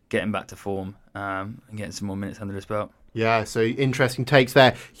getting back to form and getting some more minutes under his belt. Yeah, so interesting takes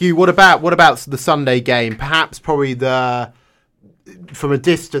there. Hugh, what about the Sunday game? Perhaps probably from a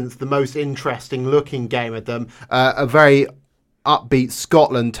distance, the most interesting looking game of them. A very upbeat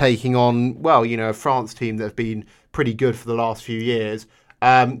Scotland taking on, a France team that have been pretty good for the last few years.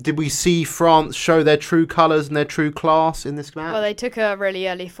 Did we see France show their true colours and their true class in this match? Well, they took a really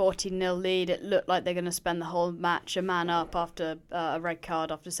early 14-0 lead. It looked like they're going to spend the whole match a man up after a red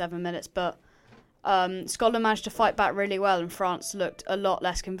card after 7 minutes. But Scotland managed to fight back really well, and France looked a lot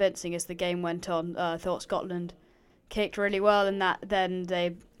less convincing as the game went on. I thought Scotland kicked really well, and then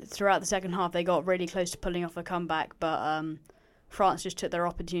throughout the second half they got really close to pulling off a comeback. But France just took their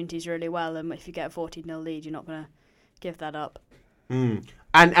opportunities really well, and if you get a 14-0 lead, you're not going to give that up.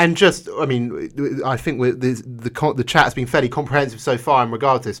 And just, I think the chat has been fairly comprehensive so far in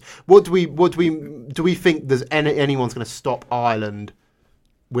regard to this. Do we think there's anyone's going to stop Ireland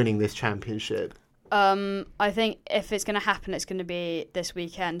winning this championship? I think if it's going to happen, it's going to be this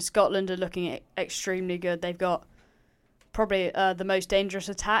weekend. Scotland are looking extremely good. They've got probably the most dangerous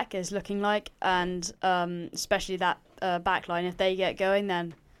attack is looking like, and especially that back line. If they get going,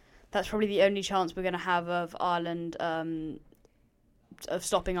 then that's probably the only chance we're going to have of Ireland. Of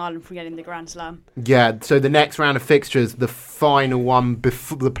stopping Ireland from getting the Grand Slam. Yeah, so the next round of fixtures, the final one,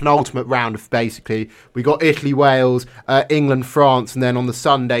 before the penultimate round of basically, we got Italy, Wales, England, France, and then on the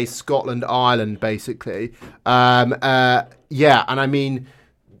Sunday, Scotland, Ireland, basically. And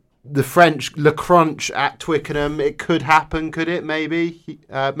the French, Le Crunch at Twickenham, it could happen, could it, maybe?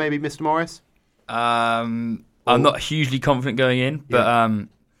 Maybe, Mr. Morris? I'm not hugely confident going in, but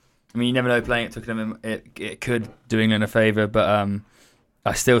you never know, playing at Twickenham, it could do England a favour, but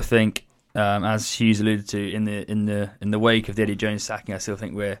I still think, as Hughes alluded to, in the wake of the Eddie Jones sacking, I still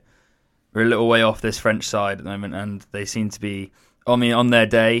think we're a little way off this French side at the moment, and they seem to be, on their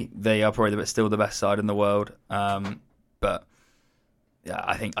day, they are probably still the best side in the world. But yeah,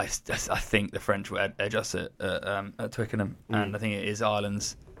 I think the French will edge us at Twickenham, and I think it is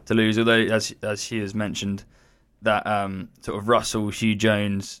Ireland's to lose. Although, as Hughes mentioned, that sort of Russell, Hugh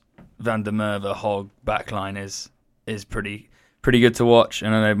Jones, Van der Merwe, Hogg backline is pretty good to watch,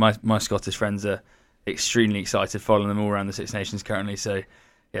 and I know my Scottish friends are extremely excited following them all around the Six Nations currently. So,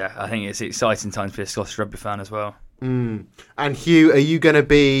 yeah, I think it's an exciting time to be a Scottish rugby fan as well. And Hugh, are you going to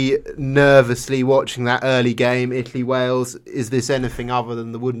be nervously watching that early game, Italy-Wales? Is this anything other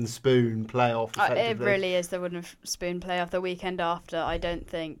than the wooden spoon playoff? It really is the wooden spoon playoff. The weekend after, I don't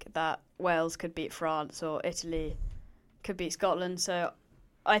think that Wales could beat France or Italy could beat Scotland. So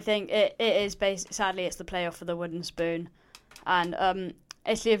I think it is sadly it's the playoff for the wooden spoon. And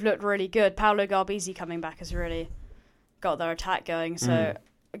Italy have looked really good. Paolo Garbisi coming back has really got their attack going. So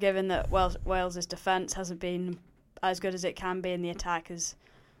given that Wales' defence hasn't been as good as it can be, and the attack has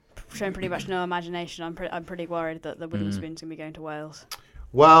shown pretty much no imagination, I'm pretty worried that the wooden spoon's going to be going to Wales.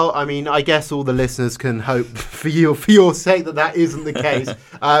 Well, I guess all the listeners can hope for your sake that isn't the case.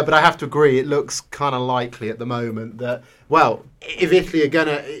 But I have to agree, it looks kind of likely at the moment that, if Italy are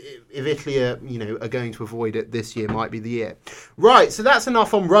going to avoid it, this year might be the year. Right, so that's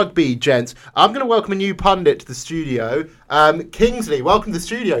enough on rugby, gents. I'm going to welcome a new pundit to the studio. Kingsley, welcome to the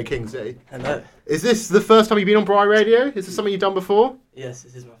studio, Kingsley. Hello. Is this the first time you've been on Bri Radio? Is this something you've done before? Yes,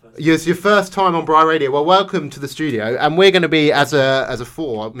 this is my first. Yes, your first time on Bri Radio. Well, welcome to the studio, and we're going to be as a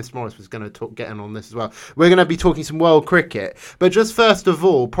four. Mr. Morris was going to get in on this as well. We're going to be talking some world cricket, but just first of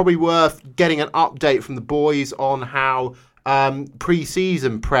all, probably worth getting an update from the boys on how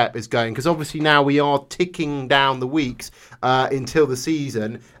pre-season prep is going, because obviously now we are ticking down the weeks until the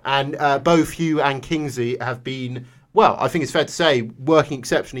season, and both Hugh and Kingsley have been, I think it's fair to say, working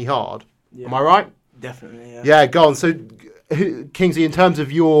exceptionally hard. Yeah. Am I right? Definitely, yeah. Yeah, go on. So, Kingsley, in terms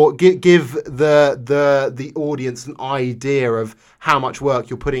of your give the audience an idea of how much work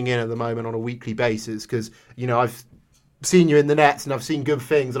you're putting in at the moment on a weekly basis, because I've seen you in the nets and I've seen good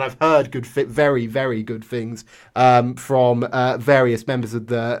things, and I've heard very, very good things from various members of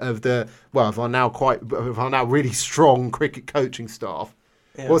our now really strong cricket coaching staff.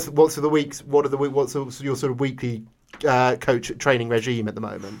 Yeah. What's your sort of weekly coach training regime at the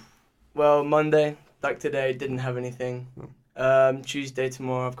moment? Well, Monday, like today, didn't have anything. Tuesday,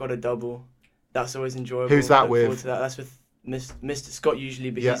 tomorrow, I've got a double. That's always enjoyable. Who's that with? That's with Mr. Scott usually,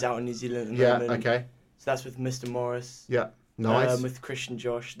 but he's out in New Zealand at the moment. Okay. So that's with Mr. Morris. Yeah, nice. With Christian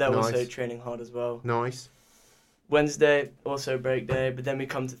Josh. They're also training hard as well. Nice. Wednesday, also break day, but then we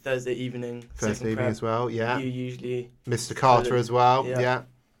come to Thursday evening. Thursday evening as well, yeah. You usually... Mr. Carter as well, yeah.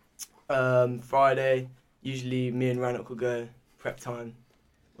 Friday, usually me and Rannoch will go, prep time.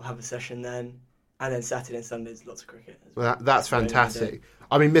 We'll have a session then. And then Saturday and Sundays, lots of cricket. Well, that's fantastic.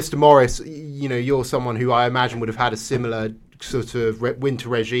 I mean, Mr. Morris, you're someone who I imagine would have had a similar sort of winter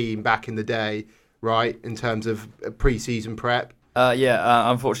regime back in the day, right, in terms of pre-season prep.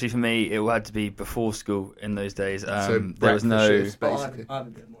 Unfortunately for me, it had to be before school in those days. There was no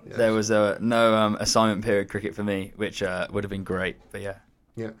assignment period cricket for me, which would have been great. But yeah.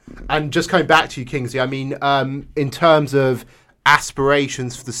 And just coming back to you, Kingsley, I mean, in terms of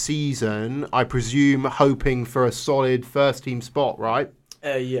aspirations for the season, I presume hoping for a solid first team spot, right?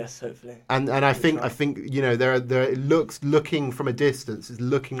 Yes, hopefully. And I think looking from a distance, it's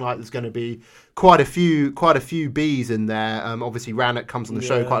looking like there's going to be quite a few Bs in there. Obviously Rannoch comes on the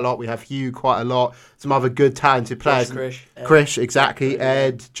show quite a lot. We have Hugh quite a lot. Some other good talented players. Krish, exactly.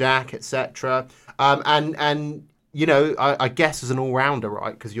 Ed, Jack, etc. And I guess as an all-rounder,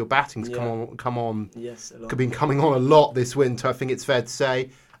 right? Because your batting's come on. Yes, a lot. Could be coming on a lot this winter. I think it's fair to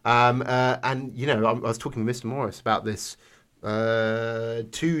say. I was talking with Mr. Morris about this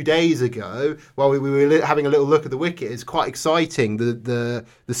 2 days ago while we were having a little look at the wicket. It's quite exciting, the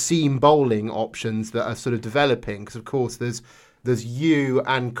seam bowling options that are sort of developing, because of course there's you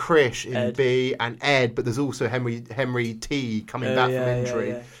and Krish in Ed. B and Ed, but there's also Henry T coming back from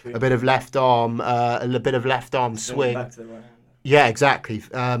injury. A bit of left arm swing. Back to the right hand. Yeah, exactly.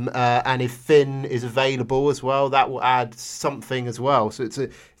 And if Finn is available as well, that will add something as well. So it's an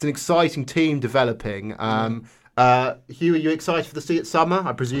exciting team developing. Hugh, are you excited for the summer?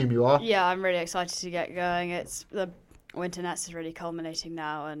 I presume you are. Yeah, I'm really excited to get going. It's the winter nets is really culminating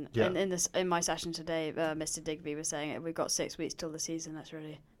now, and in my session today, Mr. Digby was saying we've got 6 weeks till the season. Let's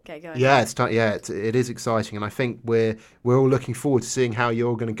really get going. Yeah, it is exciting, and I think we're all looking forward to seeing how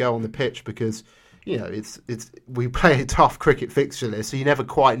you're going to go on the pitch, because we play a tough cricket fixture list, so you never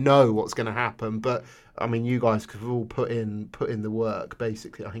quite know what's going to happen, but. I mean, you guys have all put in the work.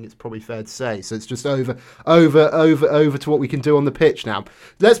 Basically, I think it's probably fair to say. So it's just over to what we can do on the pitch now.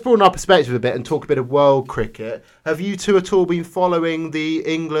 Let's broaden our perspective a bit and talk a bit of world cricket. Have you two at all been following the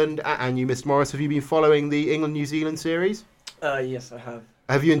England, and you, Mr. Morris, have you been following the England-New Zealand series? Yes, I have.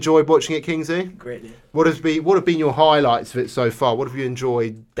 Have you enjoyed watching it, Kingsley? Greatly. What have been your highlights of it so far? What have you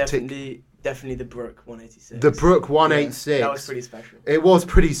enjoyed? Definitely the Brook 186. The Brook 186. Yeah, that was pretty special. It was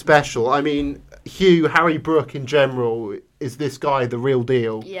pretty special. I mean, Hugh, Harry Brook in general, is this guy the real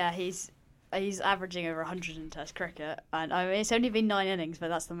deal? Yeah, he's averaging over 100 in Test cricket, and I mean it's only been 9 innings, but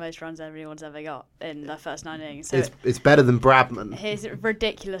that's the most runs anyone's ever got in the first 9 innings. So it's better than Bradman. He's a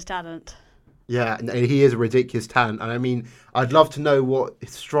ridiculous talent. Yeah, and he is a ridiculous talent. And I mean, I'd love to know what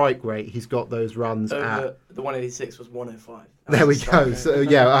strike rate he's got those runs at. The 186 was 105. There we go. So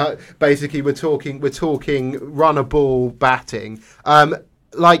basically we're talking run a ball batting.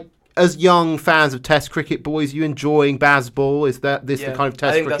 As young fans of Test cricket, boys, you enjoying Bazball? Is the kind of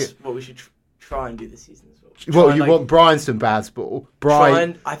Test cricket? I think that's what we should try and do this season as well. What you want, Bryanston Bazball?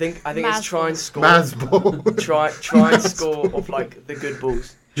 I think it's try and score. Bazball. try and score off like the good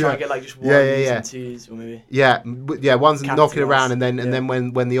balls. Try and get like just ones and twos, or maybe. Yeah, one's knocking around, and then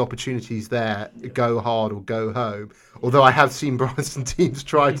when the opportunity's there, go hard or go home. Although I have seen Bryanston teams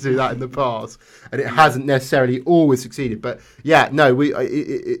try to do that in the past, and it hasn't necessarily always succeeded. But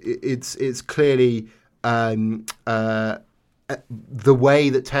it's clearly the way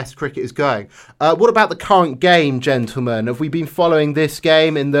that Test cricket is going. What about the current game, gentlemen? Have we been following this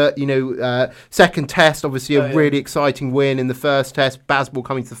game in the second Test? Obviously, a really exciting win in the first Test. Bazball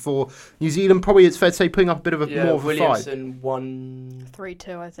coming to the fore. New Zealand probably, it's fair to say, putting up a bit of more of a fight. Williamson won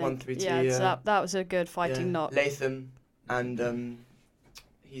 3-2, I think. 1-3-2. Yeah, that was a good fighting knock. Latham and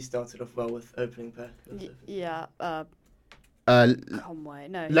he started off well with opening pair. Conway.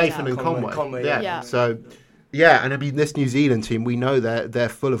 No, Latham and Conway. Yeah. So. Yeah, and I mean, this New Zealand team, we know they're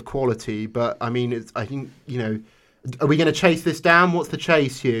full of quality, but I mean, I think, are we going to chase this down? What's the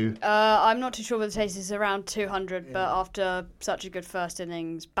chase, Hugh? I'm not too sure whether the chase is around 200, but after such a good first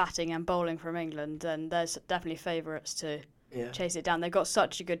innings batting and bowling from England, then there's definitely favourites to chase it down. They've got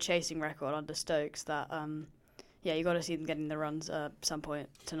such a good chasing record under Stokes that, you've got to see them getting the runs at some point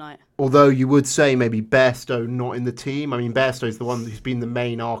tonight. Although you would say maybe Bairstow not in the team. I mean, Bairstow's the one who's been the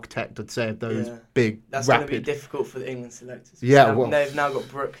main architect, I'd say, of those big, That's rapid... going to be difficult for the England selectors. They've now got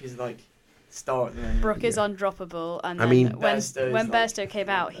Brook, who's like star at the moment. Brook is undroppable, and when Bairstow came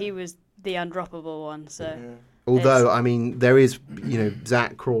out, he was the undroppable one. So, although I mean, there is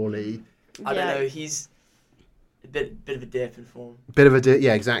Zach Crawley. I don't know. bit of a dip in form.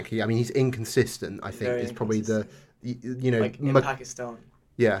 Yeah, exactly. I mean, he's inconsistent. I think is probably like in Pakistan.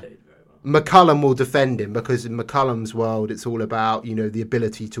 Yeah. McCullum will defend him because in McCullum's world, it's all about the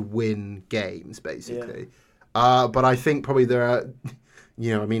ability to win games, basically. Yeah. But I think probably there are,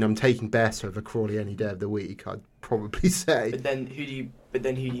 I'm taking Best over Crawley any day of the week. I'd probably say. But then who do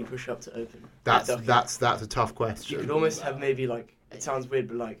you push up to open? That's a tough question. You could almost have maybe it sounds weird,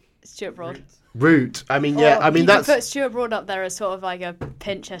 but Stuart Broad. Root. I mean, yeah. I mean, that's. You can put Stuart Broad up there as sort of like a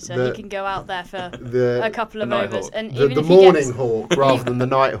pinch hitter. He can go out there for a couple of overs, and even the morning hawk rather than the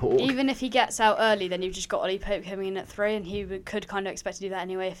night hawk. Even if he gets out early, then you've just got Ollie Pope coming in at 3, and he could kind of expect to do that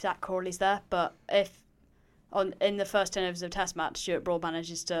anyway if that Crawley's there. But if in the first 10 overs of a Test match, Stuart Broad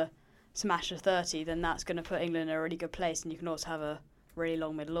manages to smash a 30, then that's going to put England in a really good place, and you can also have a really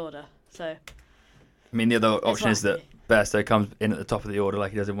long middle order. So, I mean, the other option is that Bairstow comes in at the top of the order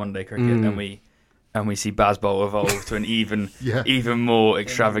like he does in one-day cricket, and we see Bazbol evolve to an even more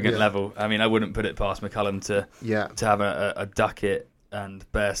extravagant level. I mean, I wouldn't put it past McCullum to have a Duckett and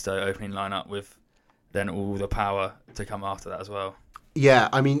Bairstow opening lineup with then all the power to come after that as well. Yeah,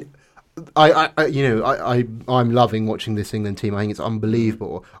 I mean, I'm loving watching this England team. I think it's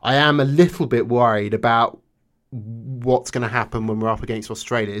unbelievable. I am a little bit worried about what's going to happen when we're up against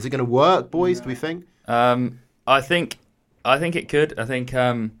Australia. Is it going to work, boys? Do we think? I think it could. I think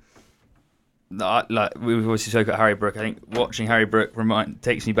we've obviously spoke about Harry Brook. I think watching Harry Brook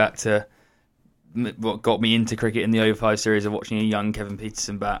takes me back to what got me into cricket in the over 5 series of watching a young Kevin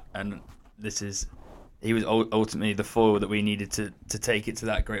Peterson bat, and he was ultimately the foil that we needed to take it to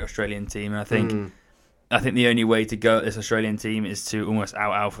that great Australian team. And I think the only way to go at this Australian team is to almost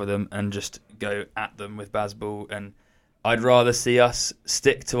out-alpha them and just go at them with Bazball. And I'd rather see us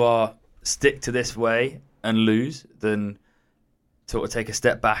stick to this way and lose than sort of take a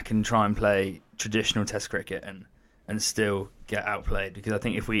step back and try and play traditional Test cricket and still get outplayed. Because I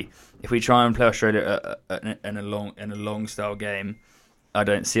think if we try and play Australia in a long style game, I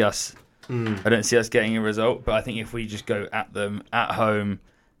don't see us getting a result. But I think if we just go at them at home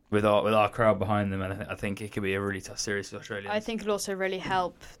with our crowd behind them, and I think it could be a really tough series for Australia. I think it'll also really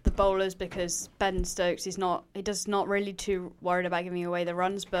help the bowlers because Ben Stokes he's not really too worried about giving away the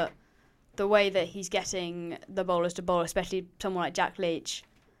runs, but the way that he's getting the bowlers to bowl, especially someone like Jack Leach,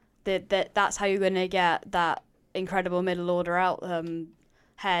 that's how you're going to get that incredible middle order out.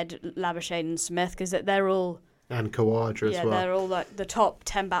 Head, Labuschagne and Smith, because they're all... And Khawaja as well. Yeah, they're all like the top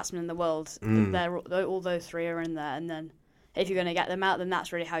 10 batsmen in the world. All those 3 are in there, and then if you're going to get them out, then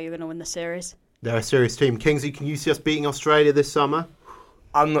that's really how you're going to win the series. They're a serious team. Kingsley, can you see us beating Australia this summer?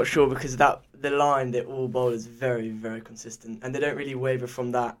 I'm not sure because the line they're all bowlers very, very consistent, and they don't really waver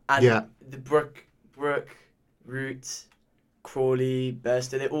from that. And the Brook, Root, Crawley,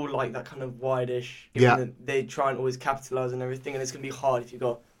 Bairstow, they're all like that kind of wide-ish. They try and always capitalise on everything, and it's going to be hard if you've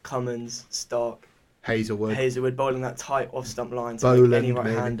got Cummins, Stark, Hazelwood bowling that tight off-stump line to Boland, any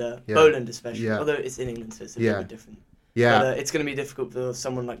right-hander. Boland especially, although it's in England, so it's a little bit different. Yeah. But it's going to be difficult for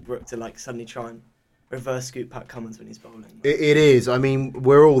someone like Brook to suddenly try and reverse scoop Pat Cummins when he's bowling. It is. I mean,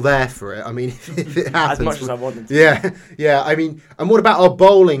 we're all there for it. I mean, if it happens, as much as I want them to. Yeah. I mean, and what about our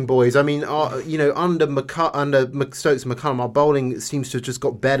bowling, boys? I mean, under Stokes and McCullum, our bowling seems to have just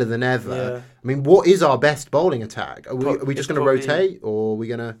got better than ever. Yeah. I mean, what is our best bowling attack? Are we just going to rotate, or are we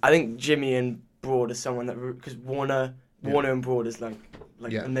going to? I think Jimmy and Broad is someone that because Warner and Broad is like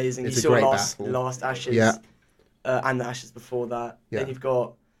amazing. It's you saw last Ashes, and the Ashes before that. Yeah. Then you've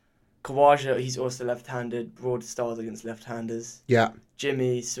got Khawaja, he's also left-handed. Broad stars against left-handers. Yeah.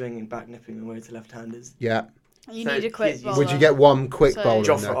 Jimmy swinging back, nipping away to left-handers. Yeah. You need a quick bowler. Would you get one quick bowler?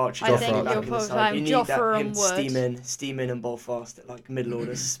 Jofra Archer. I think you'll probably have Jofra and Wood. Steam in and bowl fast at like middle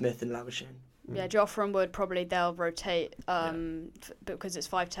order, Smith and Labuschagne. Yeah, Jofra and Wood probably they'll rotate because it's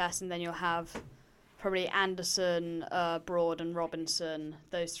 5 tests, and then you'll have probably Anderson, Broad and Robinson.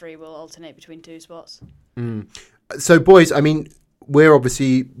 Those 3 will alternate between 2 spots. So, boys, I mean, we're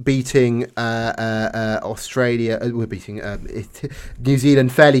obviously beating Australia. We're beating New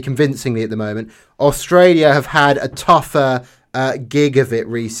Zealand fairly convincingly at the moment. Australia have had a tougher gig of it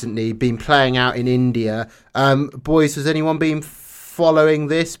recently, been playing out in India. Boys, has anyone been following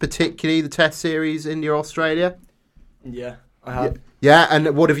this, particularly the Test series, India-Australia? Yeah, I have. Yeah,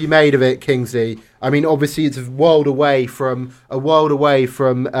 and what have you made of it, Kingsley? I mean, obviously it's a world away from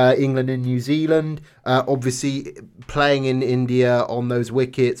England and New Zealand. Obviously, playing in India on those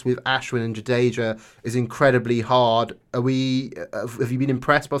wickets with Ashwin and Jadeja is incredibly hard. Have you been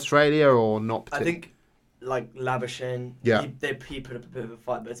impressed by Australia or not? I think like Labuschagne, he put up a bit of a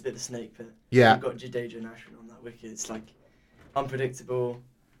fight, but it's a bit of a snake pit. Yeah, you've got Jadeja and Ashwin on that wicket. It's like unpredictable.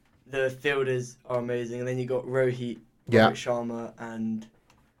 the fielders are amazing, and then you got Rohit Sharma, and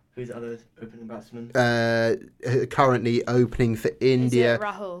who's the other opening batsman? Currently opening for India.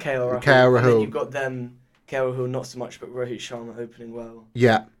 Rahul. KL Rahul. And then you've got them, KL Rahul not so much, but Rohit Sharma opening well.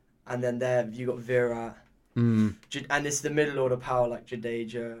 Yeah. And then there you got Virat. And it's the middle order power like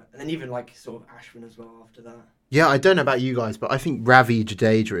Jadeja, and then even like sort of Ashwin as well after that. Yeah, I don't know about you guys, but I think Ravi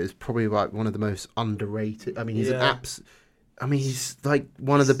Jadeja is probably like one of the most underrated. I mean, he's he's like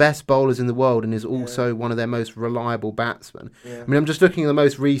one of the best bowlers in the world, and is also one of their most reliable batsmen. Yeah. I mean, I'm just looking at the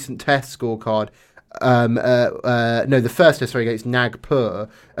most recent Test scorecard. The first Test against Nagpur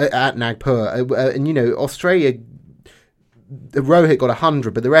at Nagpur, and Australia. Rohit got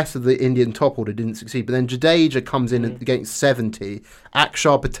 100, but the rest of the Indian top order didn't succeed. But then Jadeja comes in against 70.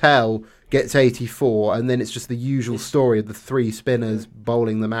 Akshar Patel gets 84, and then it's just the usual story of the three spinners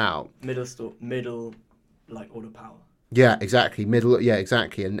bowling them out. Middle like order power. Yeah, exactly.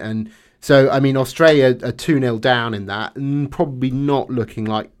 Exactly. And so, I mean, Australia are 2-0 down in that, and probably not looking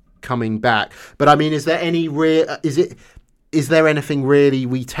like coming back. But I mean, is there anything really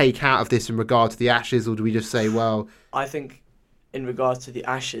we take out of this in regard to the Ashes, or do we just say, well... I think in regards to the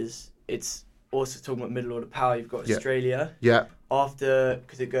Ashes, it's also talking about middle order power. You've got Australia. Yeah. After,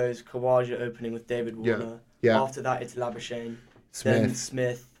 because it goes Khawaja opening with David Warner. Yeah. After that, it's Labuschagne. Smith. Then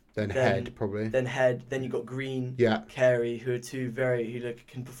Smith. Then Head, probably. Then Head. Then you've got Green. Yeah. Carey, who are two who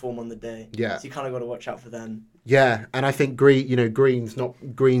can perform on the day. Yeah. So you kind of got to watch out for them. Yeah, and I think Green's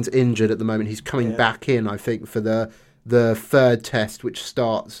injured at the moment. He's coming back in, I think, for the third Test, which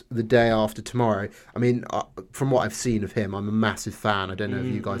starts the day after tomorrow. I mean, from what I've seen of him, I'm a massive fan. I don't know if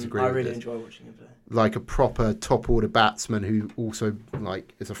you guys agree with this. I really enjoy watching him play. Like a proper top-order batsman who also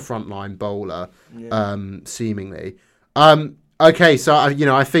is a frontline bowler, seemingly. Okay, so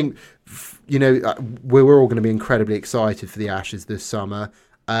I think we're all going to be incredibly excited for the Ashes this summer.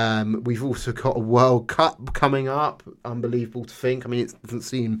 We've also got a World Cup coming up. Unbelievable to think. I mean, it doesn't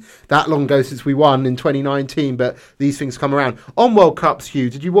seem that long ago since we won in 2019, but these things come around. On World Cups, Hugh,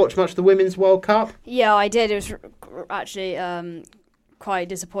 did you watch much of the Women's World Cup? Yeah, I did. It was actually quite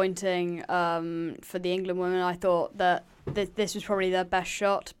disappointing for the England women. I thought that this was probably their best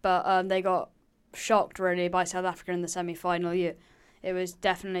shot, but they got shocked really by South Africa in the semi-final. It was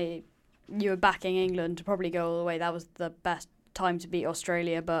definitely, you were backing England to probably go all the way. That was the best time to beat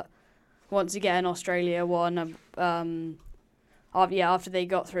Australia, but once again Australia won after they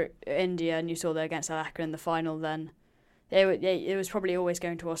got through India, and you saw that against South Africa in the final. Then it was probably always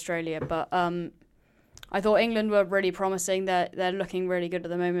going to Australia, but I thought England were really promising. They're looking really good at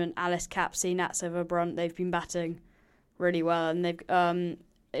the moment. Alice Capsey, Nat Silver-Brunt, they've been batting really well, and they've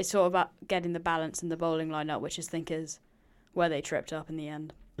it's sort of about getting the balance in the bowling lineup, which I think is where they tripped up in the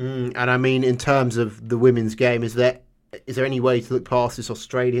end. And I mean, in terms of the women's game, is there any way to look past this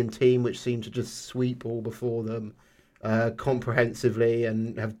Australian team, which seemed to just sweep all before them comprehensively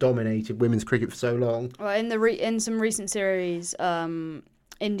and have dominated women's cricket for so long? Well, in some recent series,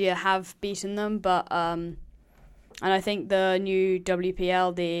 India have beaten them, but and I think the new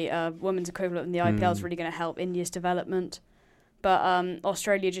WPL, the women's equivalent in the IPL, is really going to help India's development. But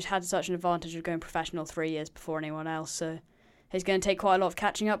Australia just had such an advantage of going professional 3 years before anyone else, so it's going to take quite a lot of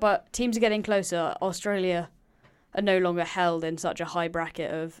catching up. But teams are getting closer. Australia are no longer held in such a high bracket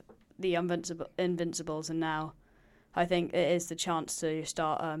of the Invincibles, and now I think it is the chance to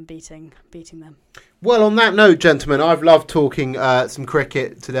start beating them. Well, on that note, gentlemen, I've loved talking some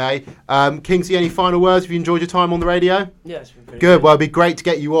cricket today. Kingsley, any final words? Have you enjoyed your time on the radio? Yeah, it's been pretty good. Well, it'd be great to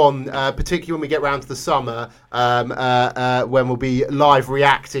get you on, particularly when we get round to the summer, when we'll be live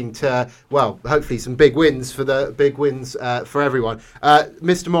reacting to, well, hopefully some big wins for everyone.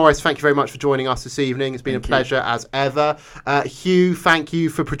 Mr. Morris, thank you very much for joining us this evening. It's been a pleasure as ever. Hugh, thank you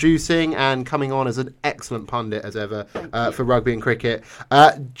for producing and coming on as an excellent pundit as ever for rugby and cricket.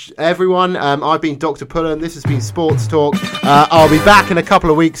 Everyone, I've been Dr. Pullen. This has been Sports Talk. I'll be back in a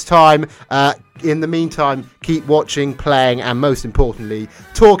couple of weeks' time. In the meantime, keep watching, playing, and most importantly,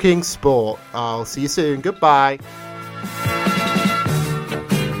 talking sport. I'll see you soon. Goodbye.